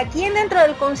 ¿A quién dentro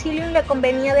del Concilium le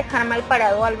convenía dejar mal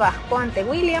parado al Vasco ante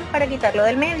William para quitarlo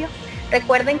del medio?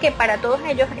 Recuerden que para todos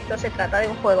ellos esto se trata de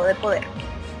un juego de poder.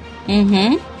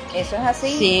 Uh-huh. Eso es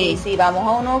así. Sí. Y si vamos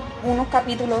a unos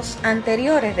capítulos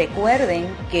anteriores,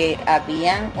 recuerden que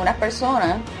habían unas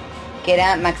personas que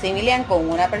era Maximilian con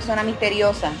una persona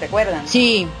misteriosa, ¿recuerdan?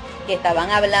 Sí. Que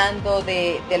estaban hablando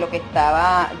de lo que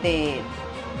estaba de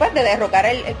derrocar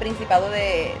el principado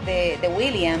de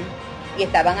William, y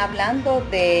estaban hablando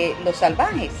de los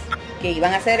salvajes, que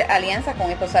iban a hacer alianza con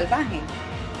estos salvajes.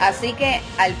 Así que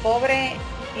al pobre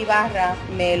Ibarra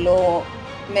me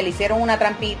le hicieron una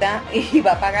trampita y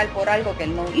va a pagar por algo que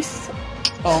él no hizo.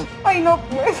 Oh. Ay, no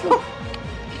puedo.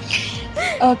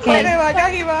 Okay.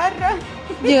 Vaya Ibarra.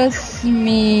 Dios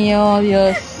mío.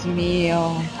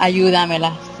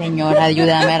 Ayúdamela, señora,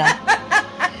 ayúdamela.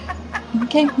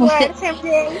 Okay, usted...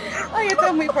 Ay, esto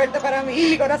es muy fuerte para mí,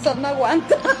 mi corazón no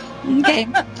aguanta. Okay.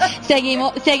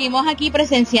 Seguimos aquí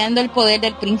presenciando el poder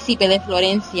del príncipe de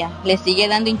Florencia. Le sigue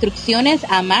dando instrucciones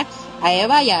a Max, a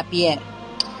Eva y a Pierre.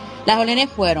 Las órdenes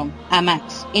fueron a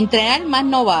Max, entrenar más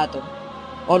novatos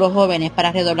o los jóvenes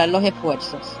para redoblar los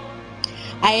esfuerzos.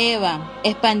 A Eva,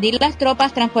 expandir las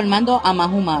tropas transformando a más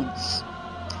humanos.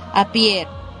 A Pierre,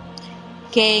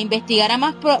 que investigara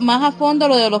más a fondo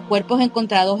lo de los cuerpos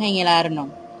encontrados en el Arno.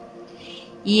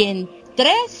 Y en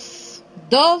 3,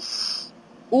 2,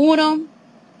 1,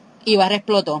 Ibarra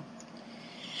explotó.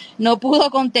 No pudo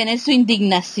contener su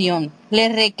indignación. Le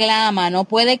reclama, no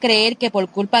puede creer que por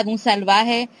culpa de un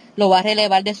salvaje lo va a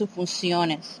relevar de sus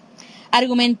funciones.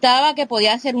 Argumentaba que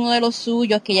podía ser uno de los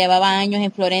suyos que llevaba años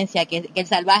en Florencia, que el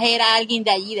salvaje era alguien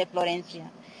de allí, de Florencia.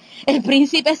 El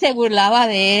príncipe se burlaba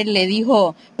de él, le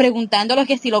dijo, preguntándole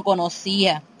que si lo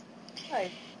conocía.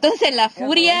 Entonces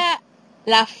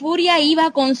la furia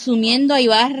iba consumiendo a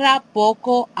Ibarra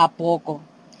poco a poco.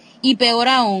 Y peor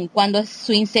aún, cuando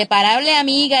su inseparable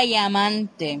amiga y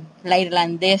amante, la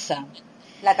irlandesa,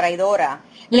 la traidora,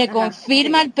 le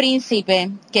confirma al príncipe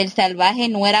que el salvaje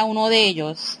no era uno de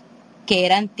ellos, que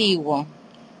era antiguo.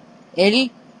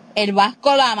 El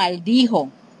vasco la maldijo.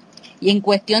 Y en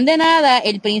cuestión de nada,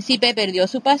 el príncipe perdió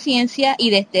su paciencia y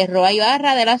desterró a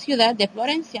Ibarra de la ciudad de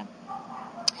Florencia.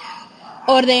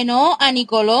 Ordenó a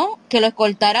Nicolò que lo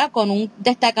escoltara con un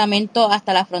destacamento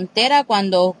hasta la frontera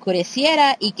cuando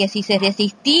oscureciera y que si se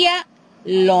resistía,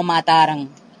 lo mataran.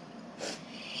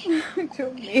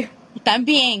 Dios mío. Están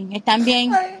bien.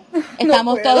 Ay,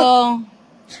 Estamos no todos...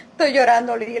 Estoy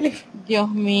llorando, Lili. Dios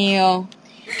mío.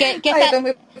 ¿Qué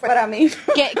para mí.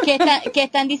 ¿Qué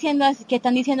están diciendo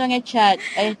en el chat?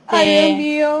 Ay, Dios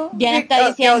mío. Diana está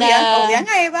diciendo... Odian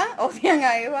a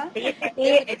Eva. Sí,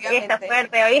 está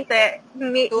fuerte, ¿oíste?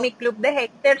 Mi club de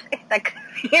haters está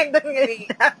creciendo en el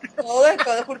chat. Todo es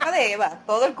culpa de Eva.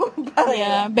 Todo es culpa de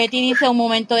Eva. Betty dice un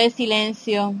momento de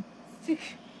silencio. Sí.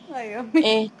 Ay, Dios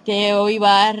mío.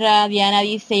 Ibarra, Diana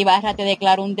dice, Ibarra te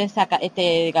declaró un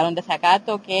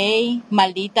desacato, ok.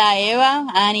 Maldita Eva,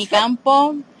 Ani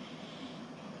Campo.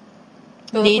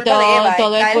 Todo es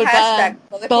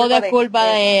culpa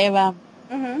de Eva.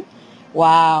 Uh-huh.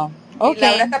 Wow. Okay. Y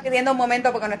Laura está pidiendo un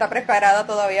momento porque no está preparada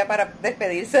todavía para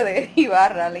despedirse de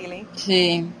Ibarra, Lili.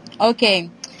 Sí. Okay.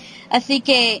 Así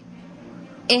que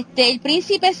el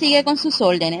príncipe sigue con sus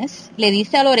órdenes. Le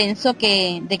dice a Lorenzo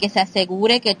de que se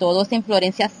asegure que todos en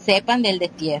Florencia sepan del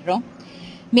destierro.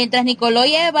 Mientras Nicolò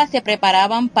y Eva se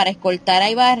preparaban para escoltar a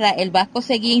Ibarra, el vasco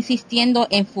seguía insistiendo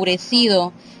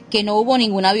enfurecido que no hubo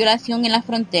ninguna violación en las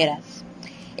fronteras.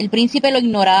 El príncipe lo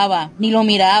ignoraba, ni lo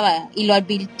miraba, y lo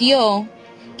advirtió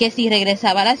que si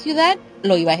regresaba a la ciudad,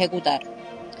 lo iba a ejecutar.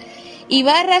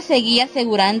 Ibarra seguía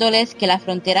asegurándoles que las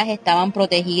fronteras estaban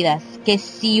protegidas, que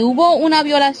si hubo una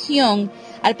violación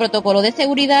al protocolo de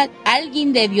seguridad,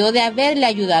 alguien debió de haberle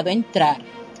ayudado a entrar,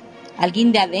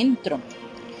 alguien de adentro.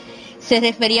 Se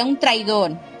refería a un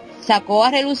traidor. Sacó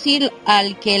a relucir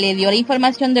al que le dio la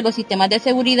información de los sistemas de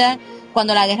seguridad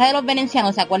cuando la guerra de los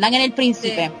venecianos, ¿se acuerdan en El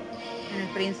Príncipe? Sí, en El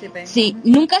Príncipe. Sí,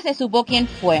 nunca se supo quién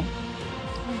fue.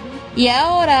 Uh-huh. Y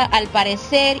ahora, al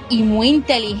parecer, y muy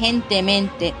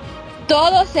inteligentemente,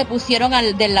 todos se pusieron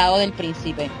del lado del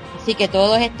príncipe. Así que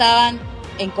todos estaban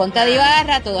en contra de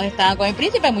Ibarra, todos estaban con el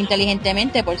príncipe, muy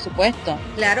inteligentemente, por supuesto.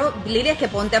 Claro, Lili, es que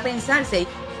ponte a pensar,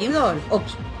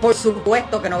 por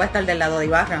supuesto que no va a estar del lado de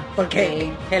Ibarra,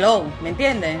 porque, hello, ¿me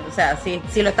entiendes? O sea, si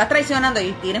lo estás traicionando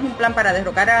y tienes un plan para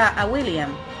derrocar a William,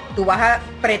 tú vas a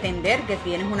pretender que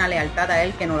tienes una lealtad a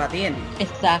él que no la tiene.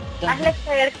 Exacto. Hazle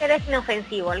creer que eres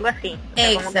inofensivo, algo así.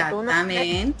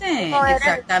 Exactamente.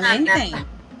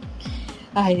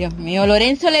 Ay, Dios mío.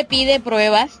 Lorenzo le pide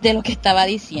pruebas de lo que estaba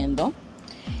diciendo.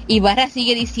 Ibarra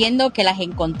sigue diciendo que las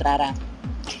encontrará.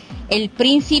 El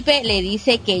príncipe le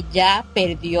dice que ya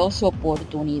perdió su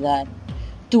oportunidad.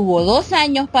 Tuvo 2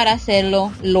 años para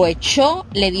hacerlo, lo echó,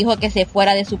 le dijo que se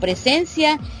fuera de su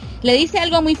presencia, le dice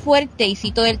algo muy fuerte y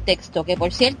cito del texto, que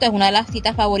por cierto es una de las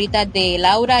citas favoritas de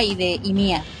Laura y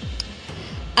mía.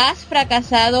 Has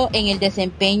fracasado en el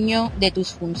desempeño de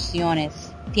tus funciones.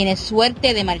 Tienes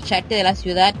suerte de marcharte de la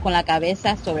ciudad con la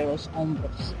cabeza sobre los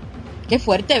hombros. Qué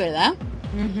fuerte, ¿verdad?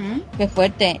 Uh-huh. Qué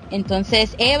fuerte.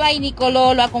 Entonces Eva y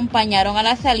Nicolò lo acompañaron a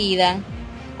la salida.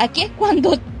 Aquí es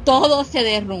cuando todo se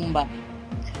derrumba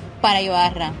para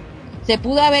Ibarra. Se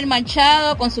pudo haber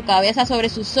marchado con su cabeza sobre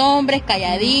sus hombros,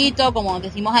 calladito, como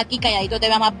decimos aquí, calladito te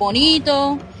vea más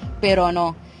bonito, pero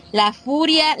no. La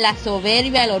furia, la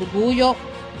soberbia, el orgullo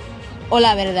o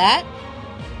la verdad,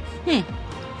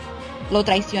 lo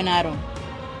traicionaron.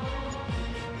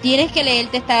 Tienes que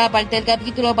leerte esta parte del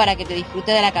capítulo para que te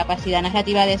disfrutes de la capacidad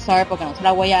narrativa de Sar, porque no se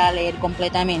la voy a leer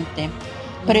completamente.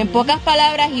 Pero en pocas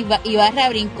palabras, Ibarra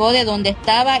brincó de donde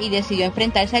estaba y decidió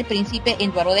enfrentarse al príncipe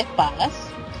en duelo de espadas.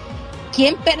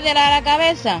 ¿Quién perderá la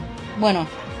cabeza? Bueno,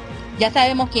 ya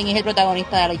sabemos quién es el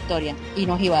protagonista de la historia, y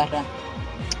no es Ibarra.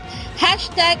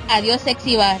 Hashtag adiós ex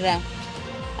Ibarra.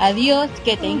 Adiós,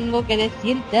 que tengo que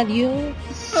decirte adiós.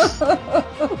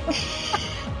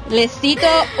 Les cito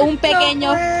un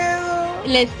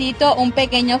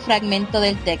pequeño fragmento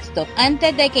del texto.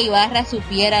 Antes de que Ibarra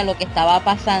supiera lo que estaba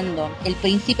pasando, el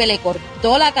príncipe le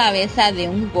cortó la cabeza de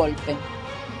un golpe.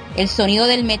 El sonido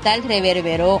del metal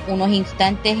reverberó unos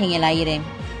instantes en el aire.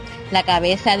 La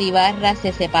cabeza de Ibarra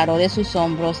se separó de sus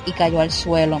hombros y cayó al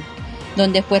suelo.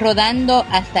 donde fue rodando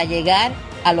hasta llegar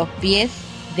a los pies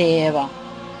de Eva.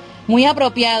 Muy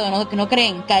apropiado, ¿no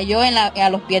creen? Cayó a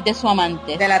los pies de su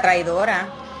amante. De la traidora.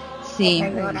 Sí.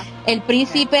 El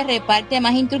príncipe reparte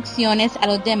más instrucciones a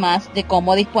los demás de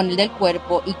cómo disponer del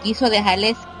cuerpo y quiso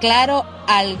dejarles claro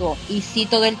algo, y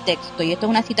cito del texto, y esto es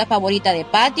una cita favorita de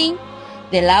Patty,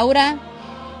 de Laura,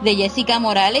 de Jessica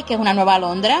Morales, que es una nueva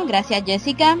Alondra, gracias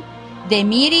Jessica, de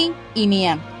Miri y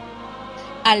mía.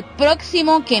 Al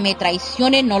próximo que me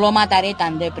traicione no lo mataré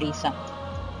tan deprisa.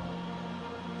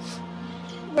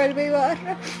 Vuelve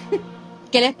Ibarra.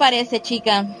 ¿Qué les parece,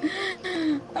 chicas?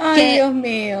 Ay, Dios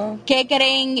mío. ¿Qué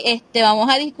creen? Vamos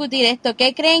a discutir esto.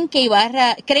 ¿Qué creen que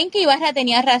Ibarra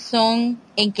tenía razón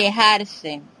en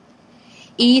quejarse?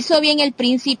 ¿Y hizo bien el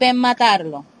príncipe en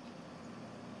matarlo?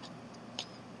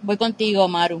 Voy contigo,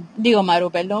 Maru.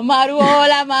 Maru,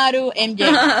 hola, Maru,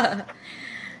 MJ.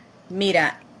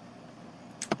 Mira,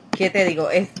 ¿qué te digo?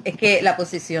 Es que la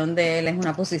posición de él es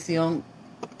una posición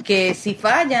que si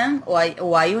fallan o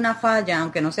hay una falla,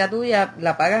 aunque no sea tuya,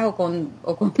 la pagas o con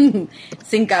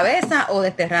sin cabeza o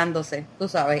desterrándose, tú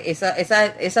sabes.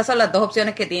 Esas son las dos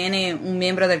opciones que tiene un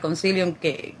miembro del concilio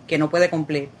que no puede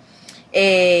cumplir.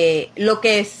 Lo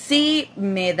que sí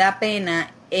me da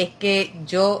pena es que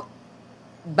yo,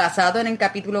 basado en el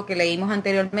capítulo que leímos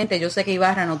anteriormente, yo sé que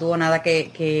Ibarra no tuvo nada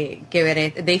que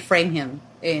ver. They frame him.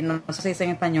 No sé si dice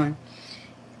en español.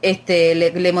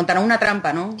 Le montaron una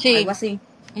trampa, ¿no? Sí. Algo así.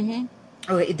 Uh-huh.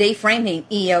 They frame him.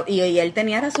 Y él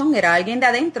tenía razón, era alguien de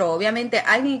adentro, obviamente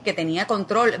alguien que tenía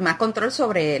más control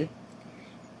sobre él.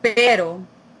 Pero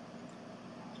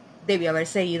debió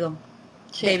haberse ido.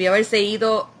 Sí. Debió haberse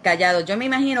ido callado. Yo me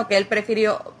imagino que él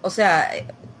prefirió, o sea,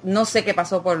 no sé qué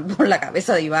pasó por la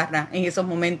cabeza de Ibarra en esos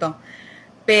momentos,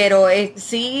 pero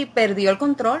sí perdió el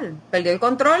control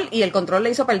y el control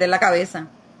le hizo perder la cabeza.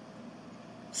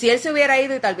 Si él se hubiera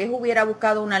ido y tal vez hubiera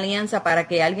buscado una alianza para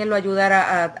que alguien lo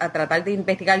ayudara a tratar de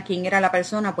investigar quién era la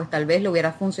persona, pues tal vez le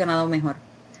hubiera funcionado mejor.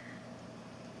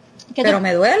 Pero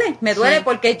me duele sí.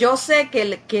 Porque yo sé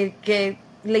que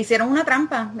le hicieron una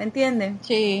trampa, ¿me entiendes?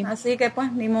 Sí. Así que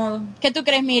pues, ni modo. ¿Qué tú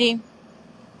crees, Miri?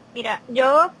 Mira,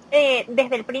 yo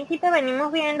desde el príncipe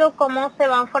venimos viendo cómo se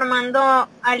van formando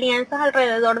alianzas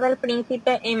alrededor del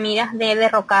príncipe en miras de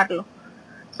derrocarlo.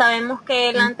 Sabemos que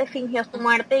él antes fingió su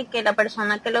muerte y que la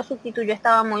persona que lo sustituyó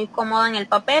estaba muy cómoda en el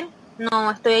papel. No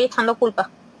estoy echando culpas.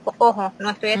 Ojo, no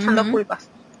estoy echando culpas.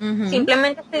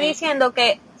 Simplemente estoy diciendo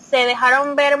que se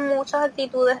dejaron ver muchas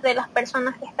actitudes de las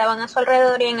personas que estaban a su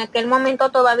alrededor y en aquel momento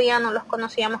todavía no los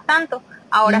conocíamos tanto.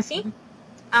 Ahora sí,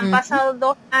 han pasado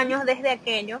 2 años desde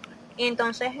aquello. Y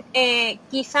entonces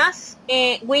quizás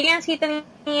William sí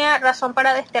tenía razón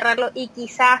para desterrarlo y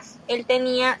quizás él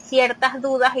tenía ciertas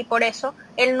dudas y por eso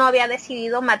él no había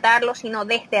decidido matarlo sino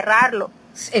desterrarlo.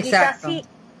 Exacto. Quizás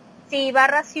si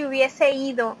Ibarra se hubiese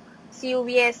ido, si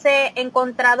hubiese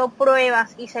encontrado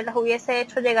pruebas y se las hubiese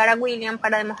hecho llegar a William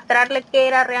para demostrarle qué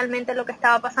era realmente lo que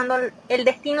estaba pasando, el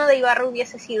destino de Ibarra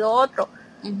hubiese sido otro.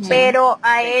 Pero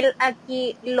a él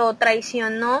aquí lo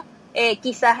traicionó.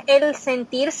 Quizás el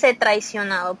sentirse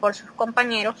traicionado por sus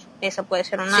compañeros, eso puede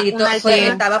ser una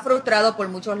estaba frustrado por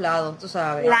muchos lados, tú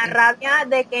sabes. La rabia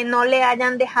de que no le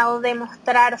hayan dejado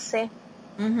demostrarse,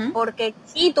 porque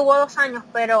sí tuvo 2 años,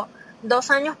 pero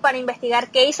 2 años para investigar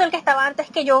qué hizo el que estaba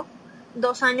antes que yo,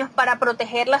 2 años para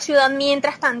proteger la ciudad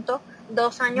mientras tanto,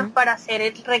 2 años para ser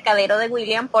el recadero de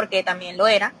William, porque también lo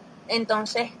era.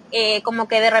 Entonces, como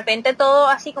que de repente todo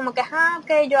así como que,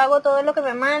 ok, yo hago todo lo que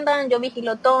me mandan, yo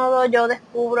vigilo todo, yo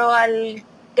descubro al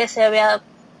que se había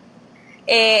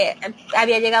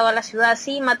llegado a la ciudad,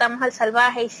 sí, matamos al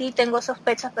salvaje y sí, tengo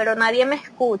sospechas, pero nadie me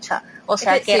escucha. O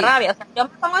sea, qué rabia. O sea, yo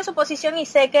me pongo en su posición y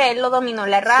sé que él lo dominó,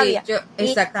 la rabia. Sí,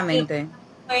 exactamente. Y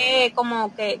fue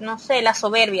como que, no sé, la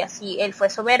soberbia, sí, él fue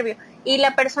soberbio. Y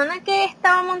la persona que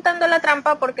estaba montando la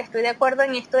trampa, porque estoy de acuerdo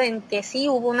en esto, en que sí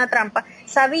hubo una trampa,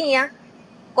 sabía,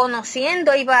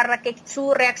 conociendo a Ibarra, que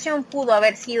su reacción pudo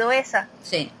haber sido esa.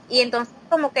 Sí. Y entonces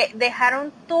como que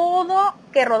dejaron todo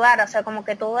que rodara, o sea, como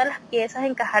que todas las piezas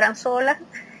encajaran solas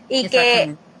y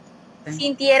que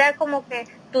sintiera como que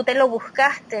tú te lo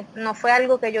buscaste, no fue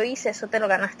algo que yo hice, eso te lo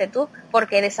ganaste tú,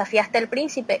 porque desafiaste al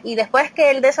príncipe, y después que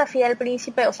él desafía al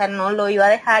príncipe, o sea, no lo iba a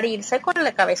dejar irse con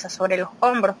la cabeza sobre los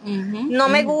hombros. No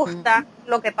me gusta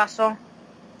lo que pasó,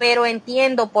 pero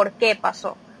entiendo por qué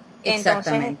pasó.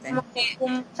 Entonces es como que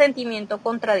un sentimiento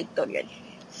contradictorio allí.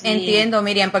 Sí. Entiendo,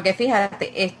 Miriam, porque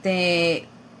fíjate,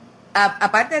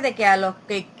 aparte de que a los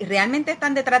que realmente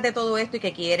están detrás de todo esto y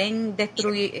que quieren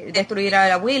destruir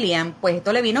a William, pues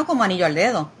esto le vino como anillo al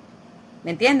dedo,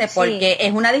 ¿me entiendes? Porque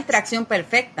es una distracción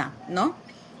perfecta, ¿no?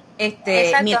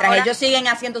 Exacto, mientras ahora, ellos siguen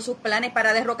haciendo sus planes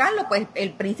para derrocarlo, pues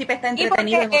el príncipe está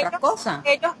entretenido en otras cosas.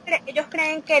 Ellos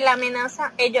creen que la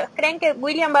amenaza, ellos creen que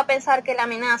William va a pensar que la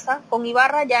amenaza con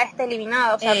Ibarra ya está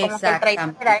eliminada, o sea, como que el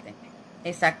traidor era él.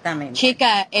 Exactamente.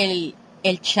 Chica, el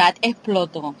chat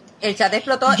explotó. El chat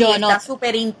explotó y está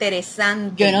súper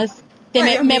interesante. Yo no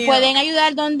 ¿Me pueden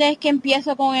ayudar dónde es que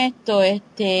empiezo con esto?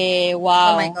 Wow.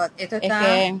 Oh my God, esto está...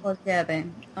 Fíjate.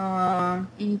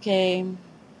 Okay.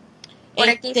 Por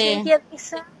aquí Cintia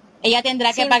dice... Ella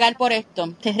tendrá que pagar por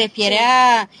esto. Se refiere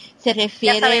a...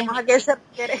 Ya sabemos a quién se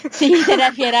refiere. Sí, se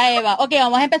refiere a Eva. Ok,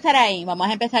 vamos a empezar ahí. Vamos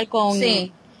a empezar con...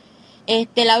 Sí.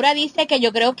 Laura dice que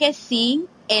yo creo que sí,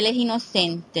 él es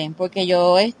inocente. Porque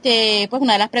yo, pues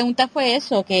una de las preguntas fue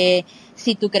eso, que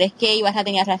si tú crees que Ibarra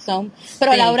tenía razón.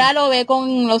 Pero sí. Laura lo ve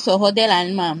con los ojos del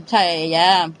alma. O sea,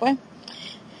 ella, pues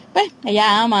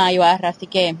ella ama a Ibarra, así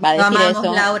que va a decir lo amamos,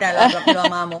 eso. Laura, lo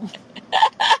amamos.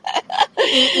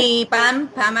 Y Pam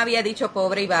había dicho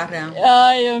pobre Ibarra.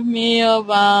 Ay, Dios mío,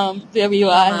 Pam,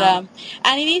 Ibarra.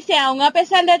 Annie dice, aún a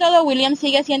pesar de todo, William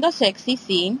sigue siendo sexy,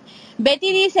 sí.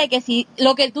 Betty dice que si,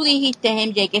 lo que tú dijiste,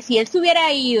 MJ, que si él se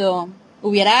hubiera ido,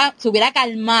 se hubiera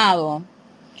calmado,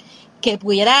 que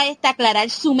pudiera aclarar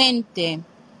su mente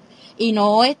y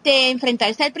no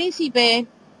enfrentarse al príncipe,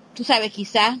 tú sabes,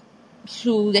 quizás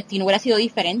su destino hubiera sido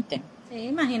diferente. Sí,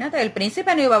 imagínate, el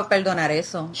príncipe no iba a perdonar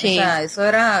eso. Sí. O sea, eso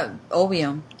era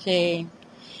obvio. Sí.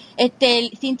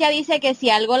 Cintia dice que si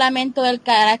algo lamento del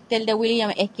carácter de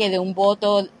William es que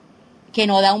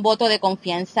no da un voto de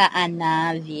confianza a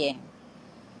nadie.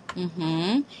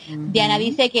 Diana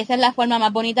dice que esa es la forma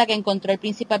más bonita que encontró el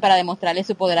príncipe para demostrarle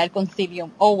su poder al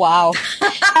concilium. Oh, wow.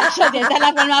 Esa es la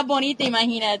forma más bonita,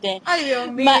 imagínate. Ay,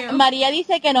 Dios mío. María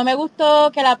dice que no me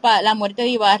gustó que la muerte de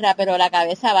Ibarra, pero la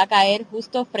cabeza va a caer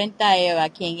justo frente a Eva,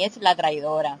 quien es la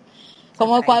traidora.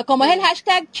 ¿Cómo es el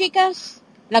hashtag, chicas?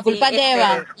 La culpa es de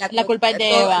Eva. La culpa es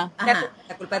de Eva. Ajá,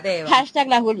 la culpa es de Eva. Hashtag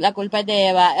la culpa es de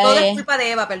Eva. Todo es culpa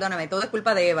de Eva, perdóname. Todo es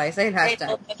culpa de Eva. Ese es el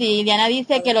hashtag. Sí, Diana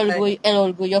dice que el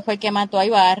orgullo fue el que mató a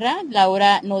Ibarra.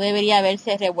 Laura no debería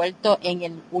haberse revuelto en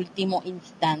el último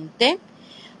instante.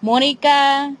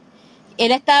 Mónica,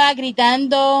 él estaba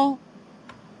gritando.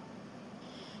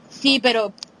 Sí,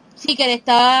 pero sí que le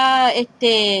estaba,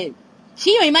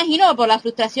 sí, me imagino por la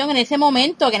frustración en ese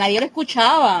momento que nadie lo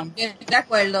escuchaba. Yo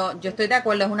estoy de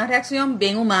acuerdo, es una reacción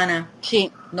bien humana.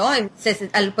 Sí. No,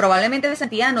 probablemente se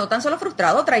sentía no tan solo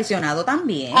frustrado, traicionado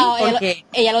también. Porque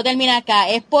ella lo termina acá,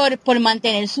 es por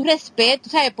mantener su respeto,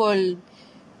 ¿sabes? Por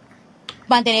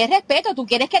mantener el respeto, tú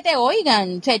quieres que te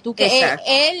oigan, o sea, tú que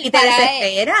él y te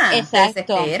desespera.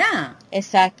 Exacto.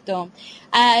 Exacto.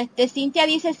 Cintia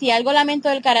dice, si algo lamento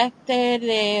del carácter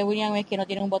de William es que no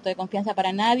tiene un voto de confianza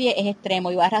para nadie, es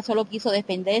extremo. Ibarra solo quiso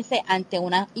defenderse ante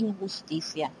una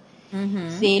injusticia.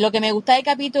 Sí, lo que me gusta del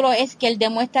capítulo es que él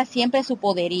demuestra siempre su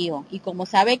poderío y como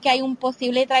sabe que hay un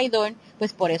posible traidor,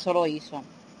 pues por eso lo hizo.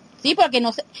 Sí, porque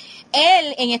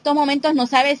él en estos momentos no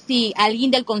sabe si alguien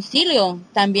del concilio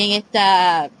también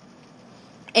está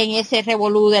en ese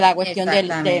revolú de la cuestión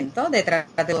detrás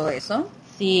de todo eso.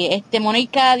 Sí,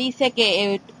 Mónica dice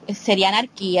que sería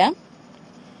anarquía.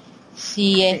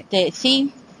 Sí,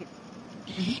 sí.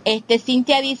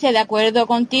 Cintia dice, de acuerdo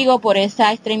contigo, por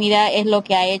esa extremidad es lo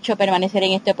que ha hecho permanecer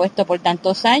en este puesto por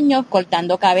tantos años,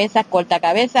 cortando cabezas, corta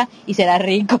cabezas y será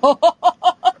rico.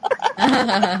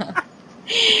 Ay,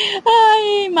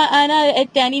 Ana,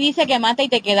 Ani dice que mata y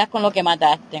te quedas con lo que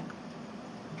mataste.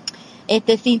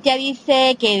 Cintia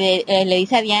dice que le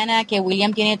dice a Diana que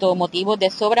William tiene todo motivos de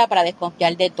sobra para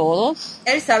desconfiar de todos.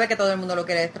 Él sabe que todo el mundo lo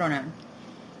quiere destronar.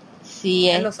 Sí,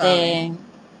 él lo sabe.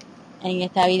 En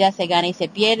esta vida se gana y se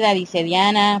pierde, dice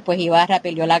Diana, pues Ibarra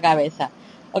perdió la cabeza.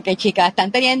 Ok, chicas,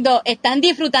 están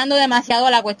disfrutando demasiado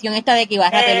la cuestión esta de que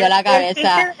Ibarra perdió la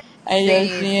cabeza. Ay,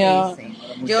 Dios mío. Sí.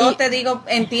 Yo te digo,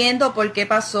 entiendo por qué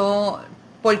pasó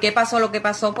lo que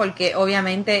pasó, porque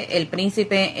obviamente el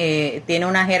príncipe tiene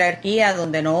una jerarquía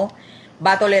donde no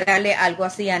va a tolerarle algo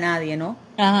así a nadie, ¿no?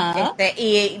 Ajá.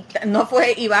 Y no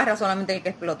fue Ibarra solamente el que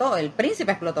explotó, el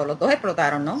príncipe explotó, los dos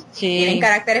explotaron, ¿no? Sí. Tienen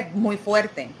caracteres muy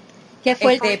fuertes. Qué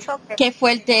fuerte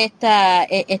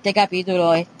este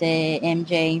capítulo,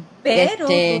 MJ. Pero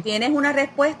tú tienes una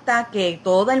respuesta que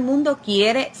todo el mundo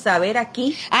quiere saber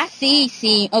aquí. Ah,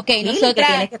 sí. Ok, nosotros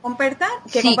tienes que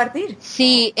compartir.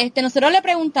 Sí, nosotros le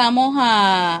preguntamos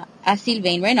a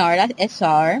Sylvain Renard,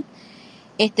 SR,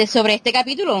 sobre este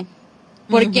capítulo.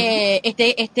 Porque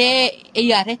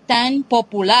Ibarra es tan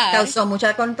popular. Causó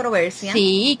mucha controversia.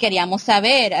 Sí, queríamos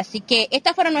saber. Así que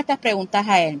estas fueron nuestras preguntas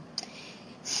a él.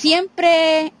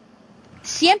 Siempre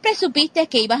supiste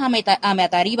que ibas a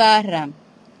matar Ibarra.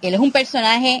 Él es un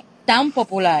personaje tan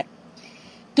popular.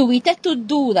 ¿tuviste tus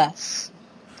dudas?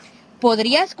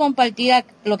 ¿Podrías compartir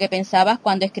lo que pensabas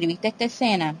cuando escribiste esta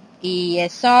escena? Y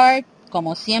Ezard,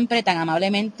 como siempre, tan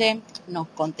amablemente nos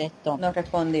contestó. Nos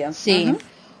respondió. Sí. Uh-huh.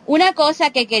 Una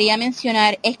cosa que quería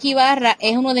mencionar es que Ibarra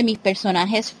es uno de mis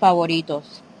personajes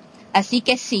favoritos. Así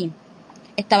que sí,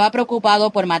 estaba preocupado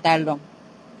por matarlo.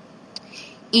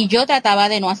 Y yo trataba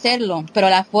de no hacerlo, pero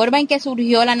la forma en que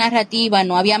surgió la narrativa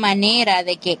no había manera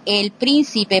de que el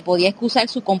príncipe podía excusar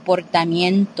su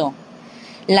comportamiento.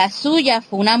 La suya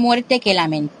fue una muerte que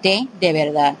lamenté de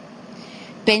verdad.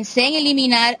 Pensé en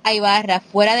eliminar a Ibarra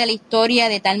fuera de la historia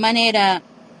de tal manera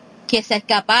que se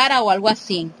escapara o algo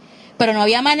así, pero no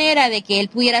había manera de que él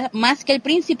pudiera más que el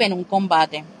príncipe en un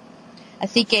combate.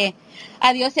 Así que,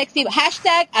 adiós sexy,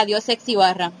 hashtag adiós sexy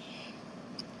Ibarra.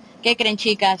 ¿Qué creen,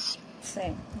 chicas? Sí,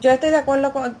 yo estoy de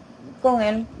acuerdo con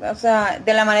él, o sea,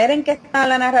 de la manera en que está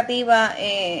la narrativa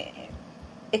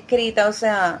escrita, o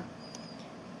sea,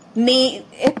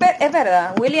 es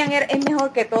verdad, William es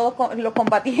mejor que todos los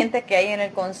combatientes que hay en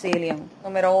el Concilium,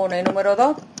 número 1, y número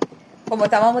 2, como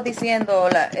estábamos diciendo,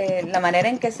 la manera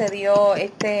en que se dio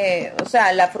o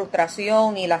sea, la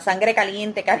frustración y la sangre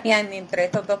caliente que había entre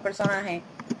estos dos personajes.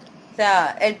 O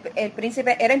sea, el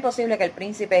príncipe, era imposible que el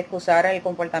príncipe excusara el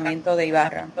comportamiento de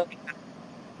Ibarra.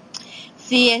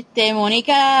 Sí,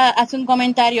 Mónica hace un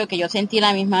comentario que yo sentí de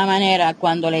la misma manera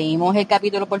cuando leímos el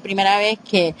capítulo por primera vez,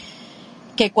 que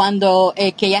cuando,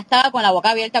 que ella estaba con la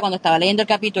boca abierta cuando estaba leyendo el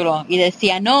capítulo y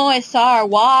decía, no, Ezard,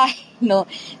 why? No,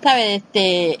 ¿sabes?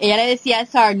 Ella le decía a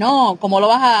Ezard, no, ¿cómo lo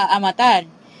vas a matar?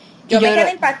 Yo me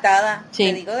quedé impactada, sí.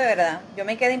 Te digo de verdad, yo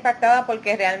me quedé impactada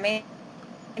porque realmente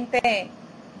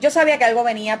yo sabía que algo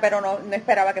venía, pero no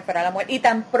esperaba que fuera la muerte. Y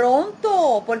tan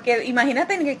pronto, porque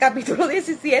imagínate, en el capítulo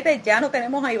 17 ya no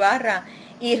tenemos a Ibarra.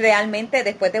 Y realmente,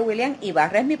 después de William,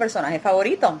 Ibarra es mi personaje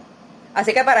favorito.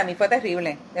 Así que para mí fue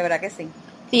terrible, de verdad que sí.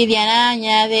 Sí, Diana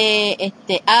añade,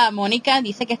 Mónica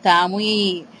dice que estaba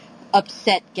muy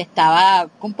upset, que estaba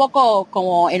un poco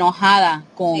como enojada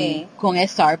con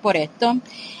Ezard por esto.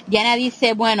 Diana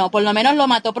dice, bueno, por lo menos lo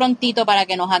mató prontito para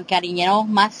que nos encariñemos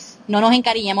más, no nos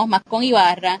encariñemos más con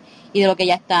Ibarra y de lo que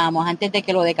ya estábamos antes de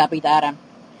que lo decapitaran.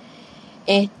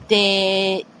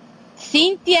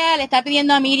 Cynthia le está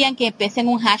pidiendo a Miriam que empiecen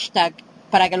un hashtag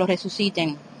para que lo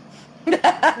resuciten.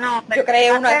 No, yo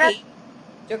creé uno aquí.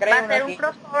 Va a ser un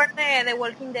crossover de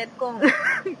Walking Dead con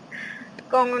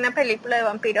con una película de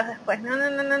vampiros después. No.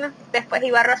 Después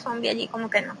Ibarra zombie allí, como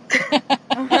que no.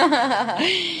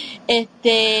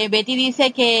 Betty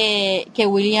dice que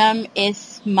William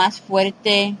es más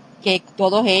fuerte que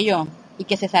todos ellos y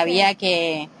que se sabía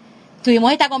que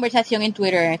tuvimos esta conversación en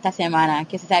Twitter esta semana,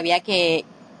 que se sabía que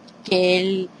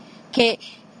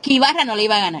Ibarra no le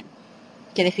iba a ganar,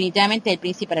 que definitivamente el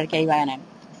príncipe era el que iba a ganar.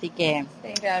 Así que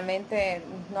sí, realmente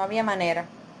no había manera.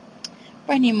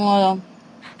 Pues ni modo.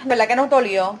 ¿Verdad que nos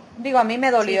dolió? Digo, a mí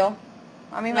me dolió. Sí.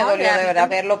 A mí me dolió de verdad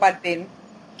verlo partir.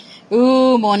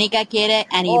 Mónica quiere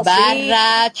an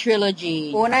Ibarra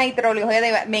Trilogy. Una trilogía de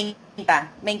Ibarra.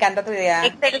 Me encanta tu idea.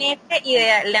 Excelente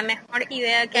idea, la mejor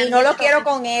idea que y no lo quiero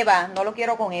con Eva,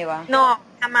 No,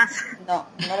 jamás. No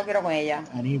lo quiero con ella.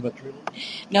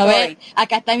 No ve,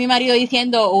 acá está mi marido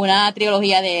diciendo una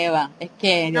trilogía de Eva. Es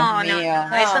que, Dios mío.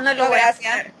 No, eso no lo voy a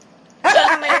hacer.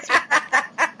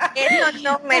 Eso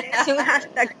no merece un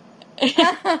hashtag.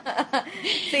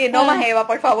 Sí, no más Eva,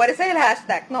 por favor, ese es el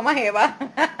hashtag, no más Eva.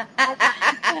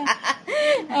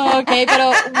 Ok,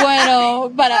 pero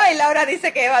bueno, Ay, Laura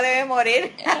dice que Eva debe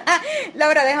morir.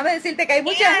 Laura, déjame decirte que hay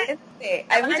mucha gente que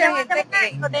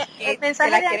el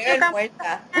mensaje la quiere ver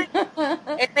muerta.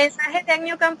 El mensaje de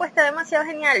Año Campo está demasiado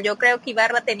genial. Yo creo que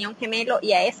Ibarra tenía un gemelo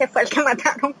y a ese fue el que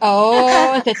mataron.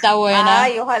 Oh, esta está buena.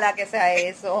 Ay, ojalá que sea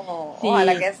eso. Sí.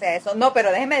 Ojalá que sea eso. No,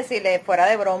 pero déjeme decirle, fuera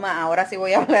de broma, ahora sí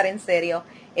voy a hablar en serio.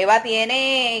 Eva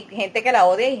tiene gente que la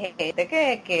odia y gente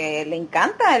que le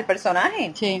encanta el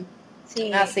personaje. Sí.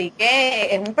 Sí. Así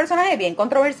que es un personaje bien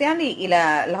controversial y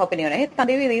las opiniones están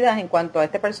divididas en cuanto a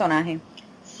este personaje.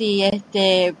 Sí,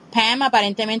 Pam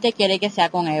aparentemente quiere que sea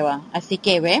con Eva, así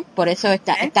que ve, por eso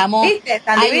estamos. ¿Viste?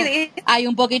 Están divididas. Hay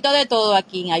un poquito de todo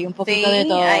aquí, hay un poquito de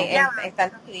todo.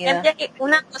 Están divididas.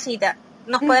 Una cosita,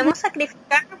 nos podemos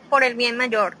sacrificar por el bien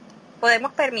mayor,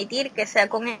 podemos permitir que sea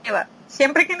con Eva,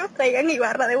 siempre que nos traigan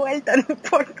Ibarra de vuelta, no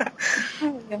importa.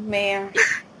 Ay, Dios mío.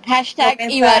 Hashtag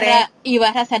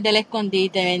Ibarra sal del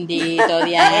escondite, bendito,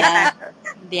 Diana.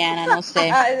 Diana, no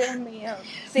sé. Ay, Dios mío.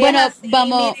 Si bueno, así,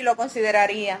 vamos. Miri lo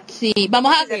consideraría. Sí,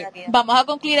 vamos a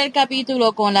concluir el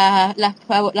capítulo con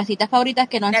las citas favoritas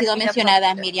que no han sido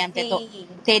mencionadas. Miriam,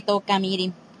 te toca,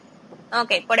 Miri.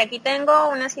 Ok, por aquí tengo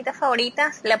unas citas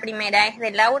favoritas. La primera es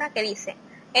de Laura, que dice: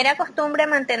 Era costumbre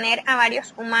mantener a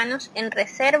varios humanos en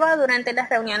reserva durante las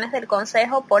reuniones del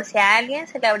consejo por si a alguien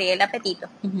se le abría el apetito.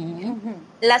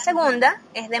 La segunda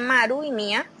es de Maru y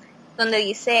Mia, donde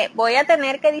dice, voy a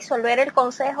tener que disolver el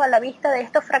consejo a la vista de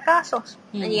estos fracasos.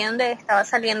 Allí donde estaba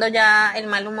saliendo ya el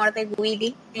mal humor de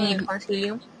Willy en el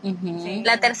concilium. Sí.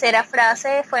 La tercera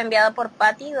frase fue enviada por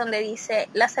Patty, donde dice,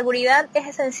 la seguridad es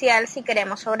esencial si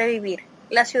queremos sobrevivir.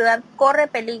 La ciudad corre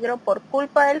peligro por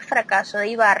culpa del fracaso de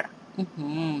Ibarra.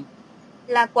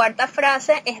 La cuarta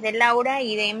frase es de Laura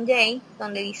y de MJ,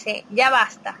 donde dice, ya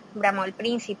basta, bramó el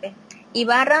príncipe.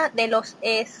 Ibarra de los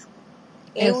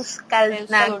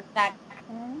Euskalnak.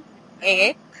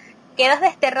 Quedas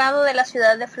desterrado de la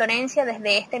ciudad de Florencia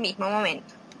desde este mismo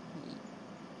momento.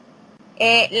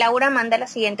 Laura manda la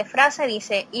siguiente frase,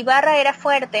 dice, Ibarra era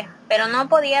fuerte, pero no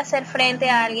podía hacer frente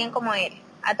a alguien como él.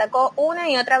 Atacó una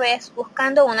y otra vez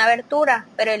buscando una abertura,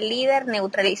 pero el líder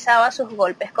neutralizaba sus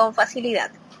golpes con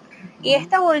facilidad. Y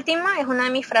esta última es una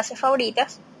de mis frases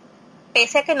favoritas,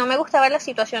 pese a que no me gustaba la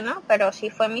situación, ¿no? Pero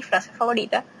sí fue mi frase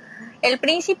favorita. El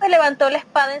príncipe levantó la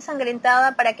espada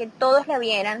ensangrentada para que todos la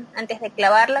vieran antes de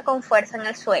clavarla con fuerza en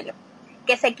el suelo.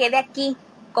 Que se quede aquí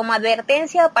como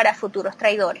advertencia para futuros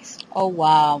traidores. Oh,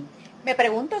 wow. Me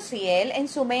pregunto si él en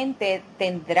su mente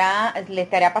le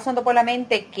estará pasando por la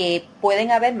mente que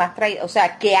pueden haber más traidores, o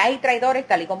sea, que hay traidores,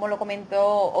 tal y como lo comentó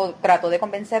o trató de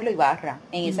convencerlo Ibarra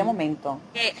en ese momento.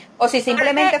 O si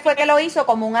simplemente fue que lo hizo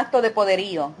como un acto de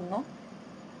poderío, ¿no?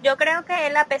 Yo creo que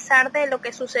él, a pesar de lo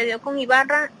que sucedió con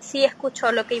Ibarra, sí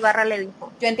escuchó lo que Ibarra le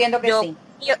dijo. Yo entiendo que sí.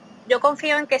 Yo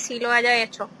confío en que sí lo haya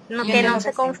hecho, que no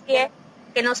se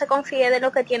confíe de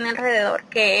lo que tiene alrededor,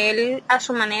 que él a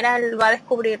su manera él va a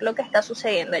descubrir lo que está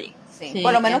sucediendo allí. Sí,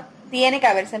 por lo menos tiene que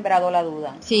haber sembrado la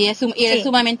duda. Sí, y él es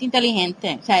sumamente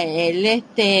inteligente. O sea, él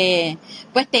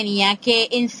pues tenía que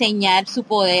enseñar su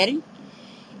poder,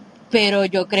 pero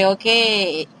yo creo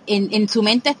que en su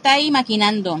mente está ahí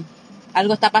maquinando.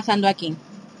 Algo está pasando aquí.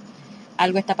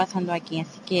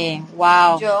 Así que,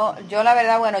 wow. Yo la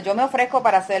verdad, bueno, yo me ofrezco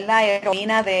para ser la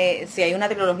heroína de, si hay una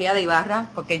trilogía de Ibarra,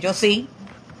 porque yo sí.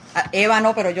 Eva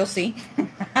no, pero yo sí.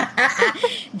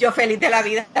 Yo feliz de la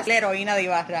vida, la heroína de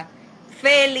Ibarra.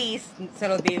 Feliz, se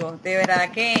los digo. De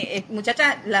verdad que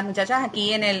las muchachas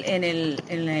aquí en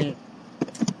el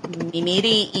mi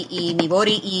Miri y mi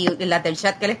Bori y las del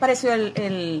chat, ¿qué les pareció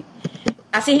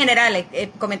así generales,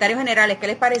 comentarios generales, ¿qué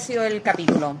les pareció el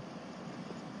capítulo?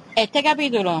 Este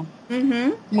capítulo,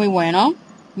 muy bueno,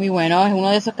 es uno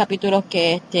de esos capítulos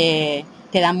que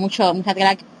te dan mucha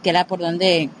tela por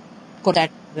donde cortar,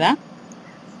 ¿verdad?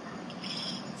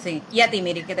 Sí, y a ti,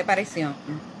 Miri, ¿qué te pareció?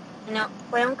 No,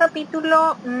 fue un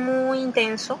capítulo muy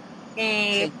intenso,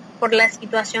 sí, por la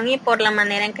situación y por la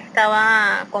manera en que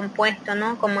estaba compuesto,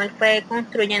 ¿no? Como él fue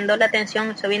construyendo la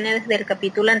tensión, eso viene desde el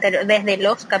capítulo anterior, desde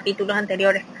los capítulos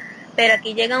anteriores, pero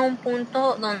aquí llega un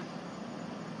punto donde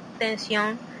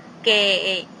tensión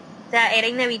que o sea, era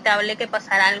inevitable que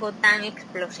pasara algo tan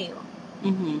explosivo.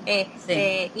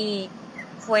 Sí. Y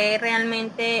fue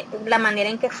realmente la manera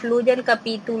en que fluye el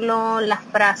capítulo, las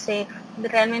frases,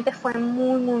 realmente fue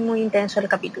muy, muy, muy intenso el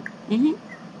capítulo.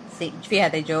 Sí,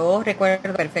 fíjate, yo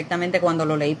recuerdo perfectamente cuando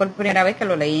lo leí por primera vez, que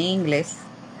lo leí en inglés.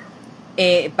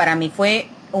 Para mí fue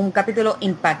un capítulo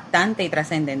impactante y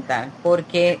trascendental,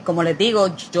 porque, como les digo,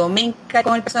 yo me encanté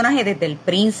con el personaje desde el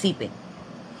príncipe.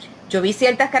 Yo vi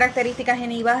ciertas características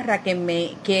en Ibarra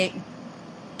que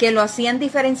lo hacían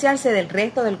diferenciarse del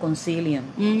resto del concilio,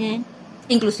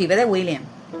 inclusive de William.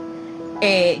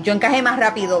 Yo encajé más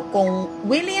rápido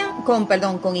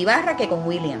con Ibarra que con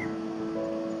William.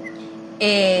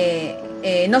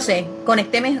 No sé,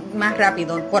 conecté más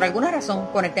rápido, por alguna razón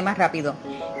conecté más rápido.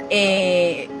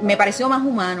 Me pareció más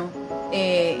humano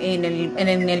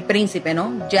en el príncipe,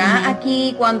 ¿no? Ya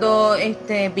aquí cuando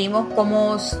vimos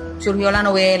cómo surgió la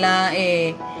novela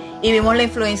y vimos la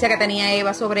influencia que tenía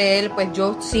Eva sobre él, pues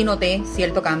yo sí noté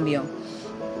cierto cambio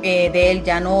de él.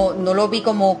 Ya no lo vi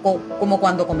como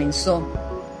cuando comenzó,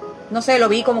 no sé, lo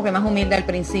vi como que más humilde al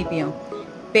principio,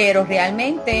 pero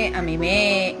realmente a mí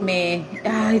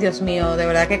ay, Dios mío, de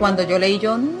verdad que cuando yo leí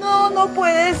no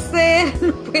puede ser,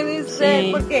 sí,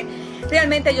 porque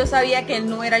realmente yo sabía que él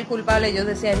no era el culpable. Yo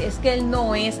decía, es que él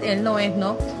no es, ¿no?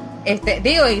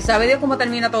 Digo, y sabe Dios cómo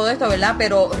termina todo esto, ¿verdad?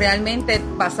 Pero realmente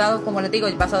como les digo,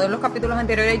 basado en los capítulos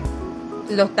anteriores,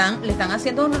 le están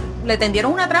haciendo, le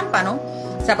tendieron una trampa, ¿no?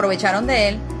 Se aprovecharon de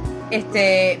él.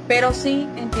 Pero sí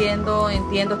entiendo,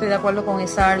 estoy de acuerdo con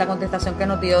la contestación que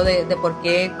nos dio de por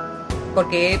qué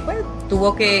pues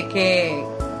tuvo que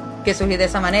surgir de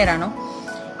esa manera, ¿no?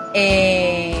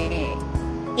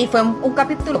 Y fue un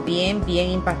capítulo bien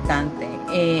impactante.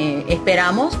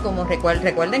 Esperamos, como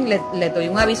recuerden, les doy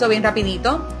un aviso bien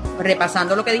rapidito,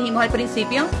 repasando lo que dijimos al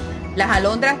principio. Las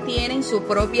alondras tienen su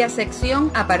propia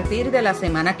sección a partir de la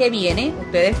semana que viene.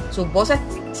 Ustedes, sus voces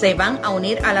se van a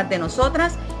unir a las de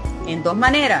nosotras en 2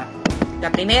 maneras.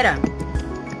 La primera,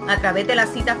 a través de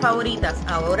las citas favoritas.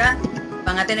 Ahora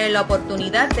van a tener la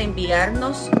oportunidad de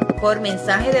enviarnos por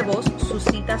mensaje de voz sus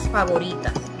citas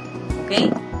favoritas,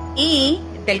 ¿ok? Y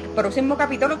del próximo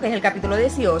capítulo, que es el capítulo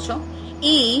 18,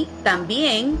 y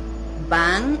también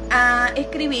van a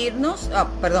escribirnos,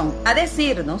 a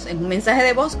decirnos en un mensaje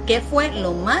de voz qué fue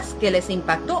lo más que les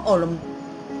impactó o lo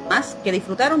más que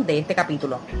disfrutaron de este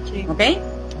capítulo, sí. ¿Ok?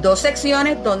 2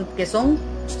 secciones que son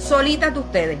solitas de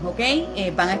ustedes, ¿ok?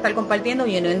 Van a estar compartiendo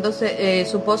y uniéndose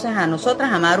sus voces a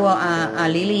nosotras, a Maru, a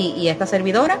Lili y a esta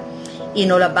servidora, y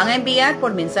nos las van a enviar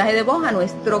por mensaje de voz a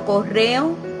nuestro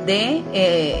correo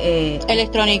de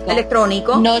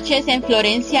electrónico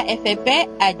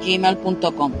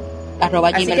nochesenflorenciafp@gmail.com.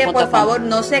 Así que por favor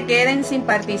no se queden sin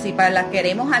participar, las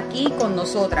queremos aquí con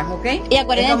nosotras, ¿ok? Y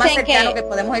acuérdense, es lo más cercano que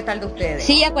podemos estar de ustedes.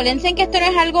 Sí, acuérdense que esto no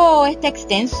es algo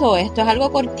extenso, esto es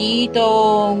algo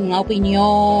cortito, una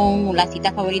opinión, la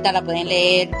cita favorita la pueden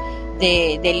leer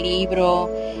del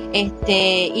libro,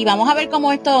 y vamos a ver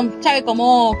cómo esto, ¿sabe?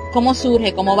 Cómo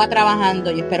surge, cómo va trabajando.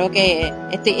 Yo espero que,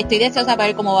 estoy deseosa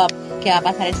para ver qué va a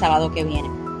pasar el sábado que viene.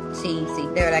 Sí,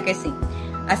 de verdad que sí.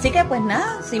 Así que pues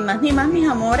nada, sin más ni más, mis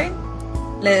amores,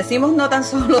 le decimos no tan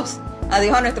solo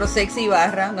adiós a nuestro sexy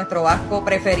barra, nuestro vasco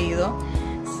preferido,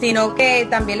 sino que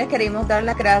también les queremos dar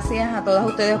las gracias a todas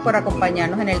ustedes por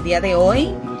acompañarnos en el día de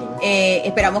hoy.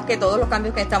 Esperamos que todos los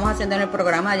cambios que estamos haciendo en el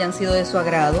programa hayan sido de su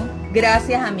agrado.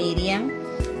 Gracias a Miriam,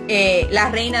 la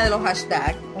reina de los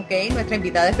hashtags, ¿okay? Nuestra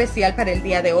invitada especial para el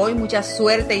día de hoy. Mucha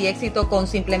suerte y éxito con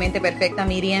Simplemente Perfecta,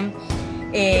 Miriam.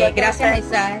 Gracias a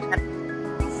Isar.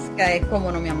 Es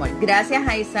como no, mi amor. Gracias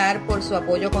a Isar por su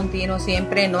apoyo continuo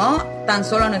siempre, no tan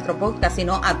solo a nuestro podcast,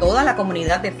 sino a toda la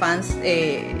comunidad de fans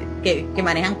que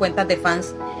manejan cuentas de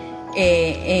fans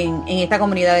en esta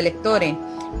comunidad de lectores.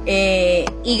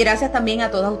 Y gracias también a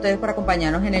todos ustedes por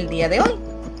acompañarnos en el día de hoy.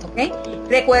 ¿Okay?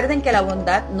 Recuerden que la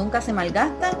bondad nunca se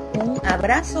malgasta. Un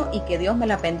abrazo y que Dios me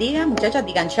la bendiga. Muchachas,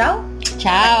 digan chao.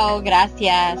 Chao,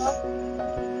 gracias.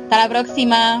 Hasta la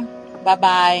próxima. Bye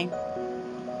bye.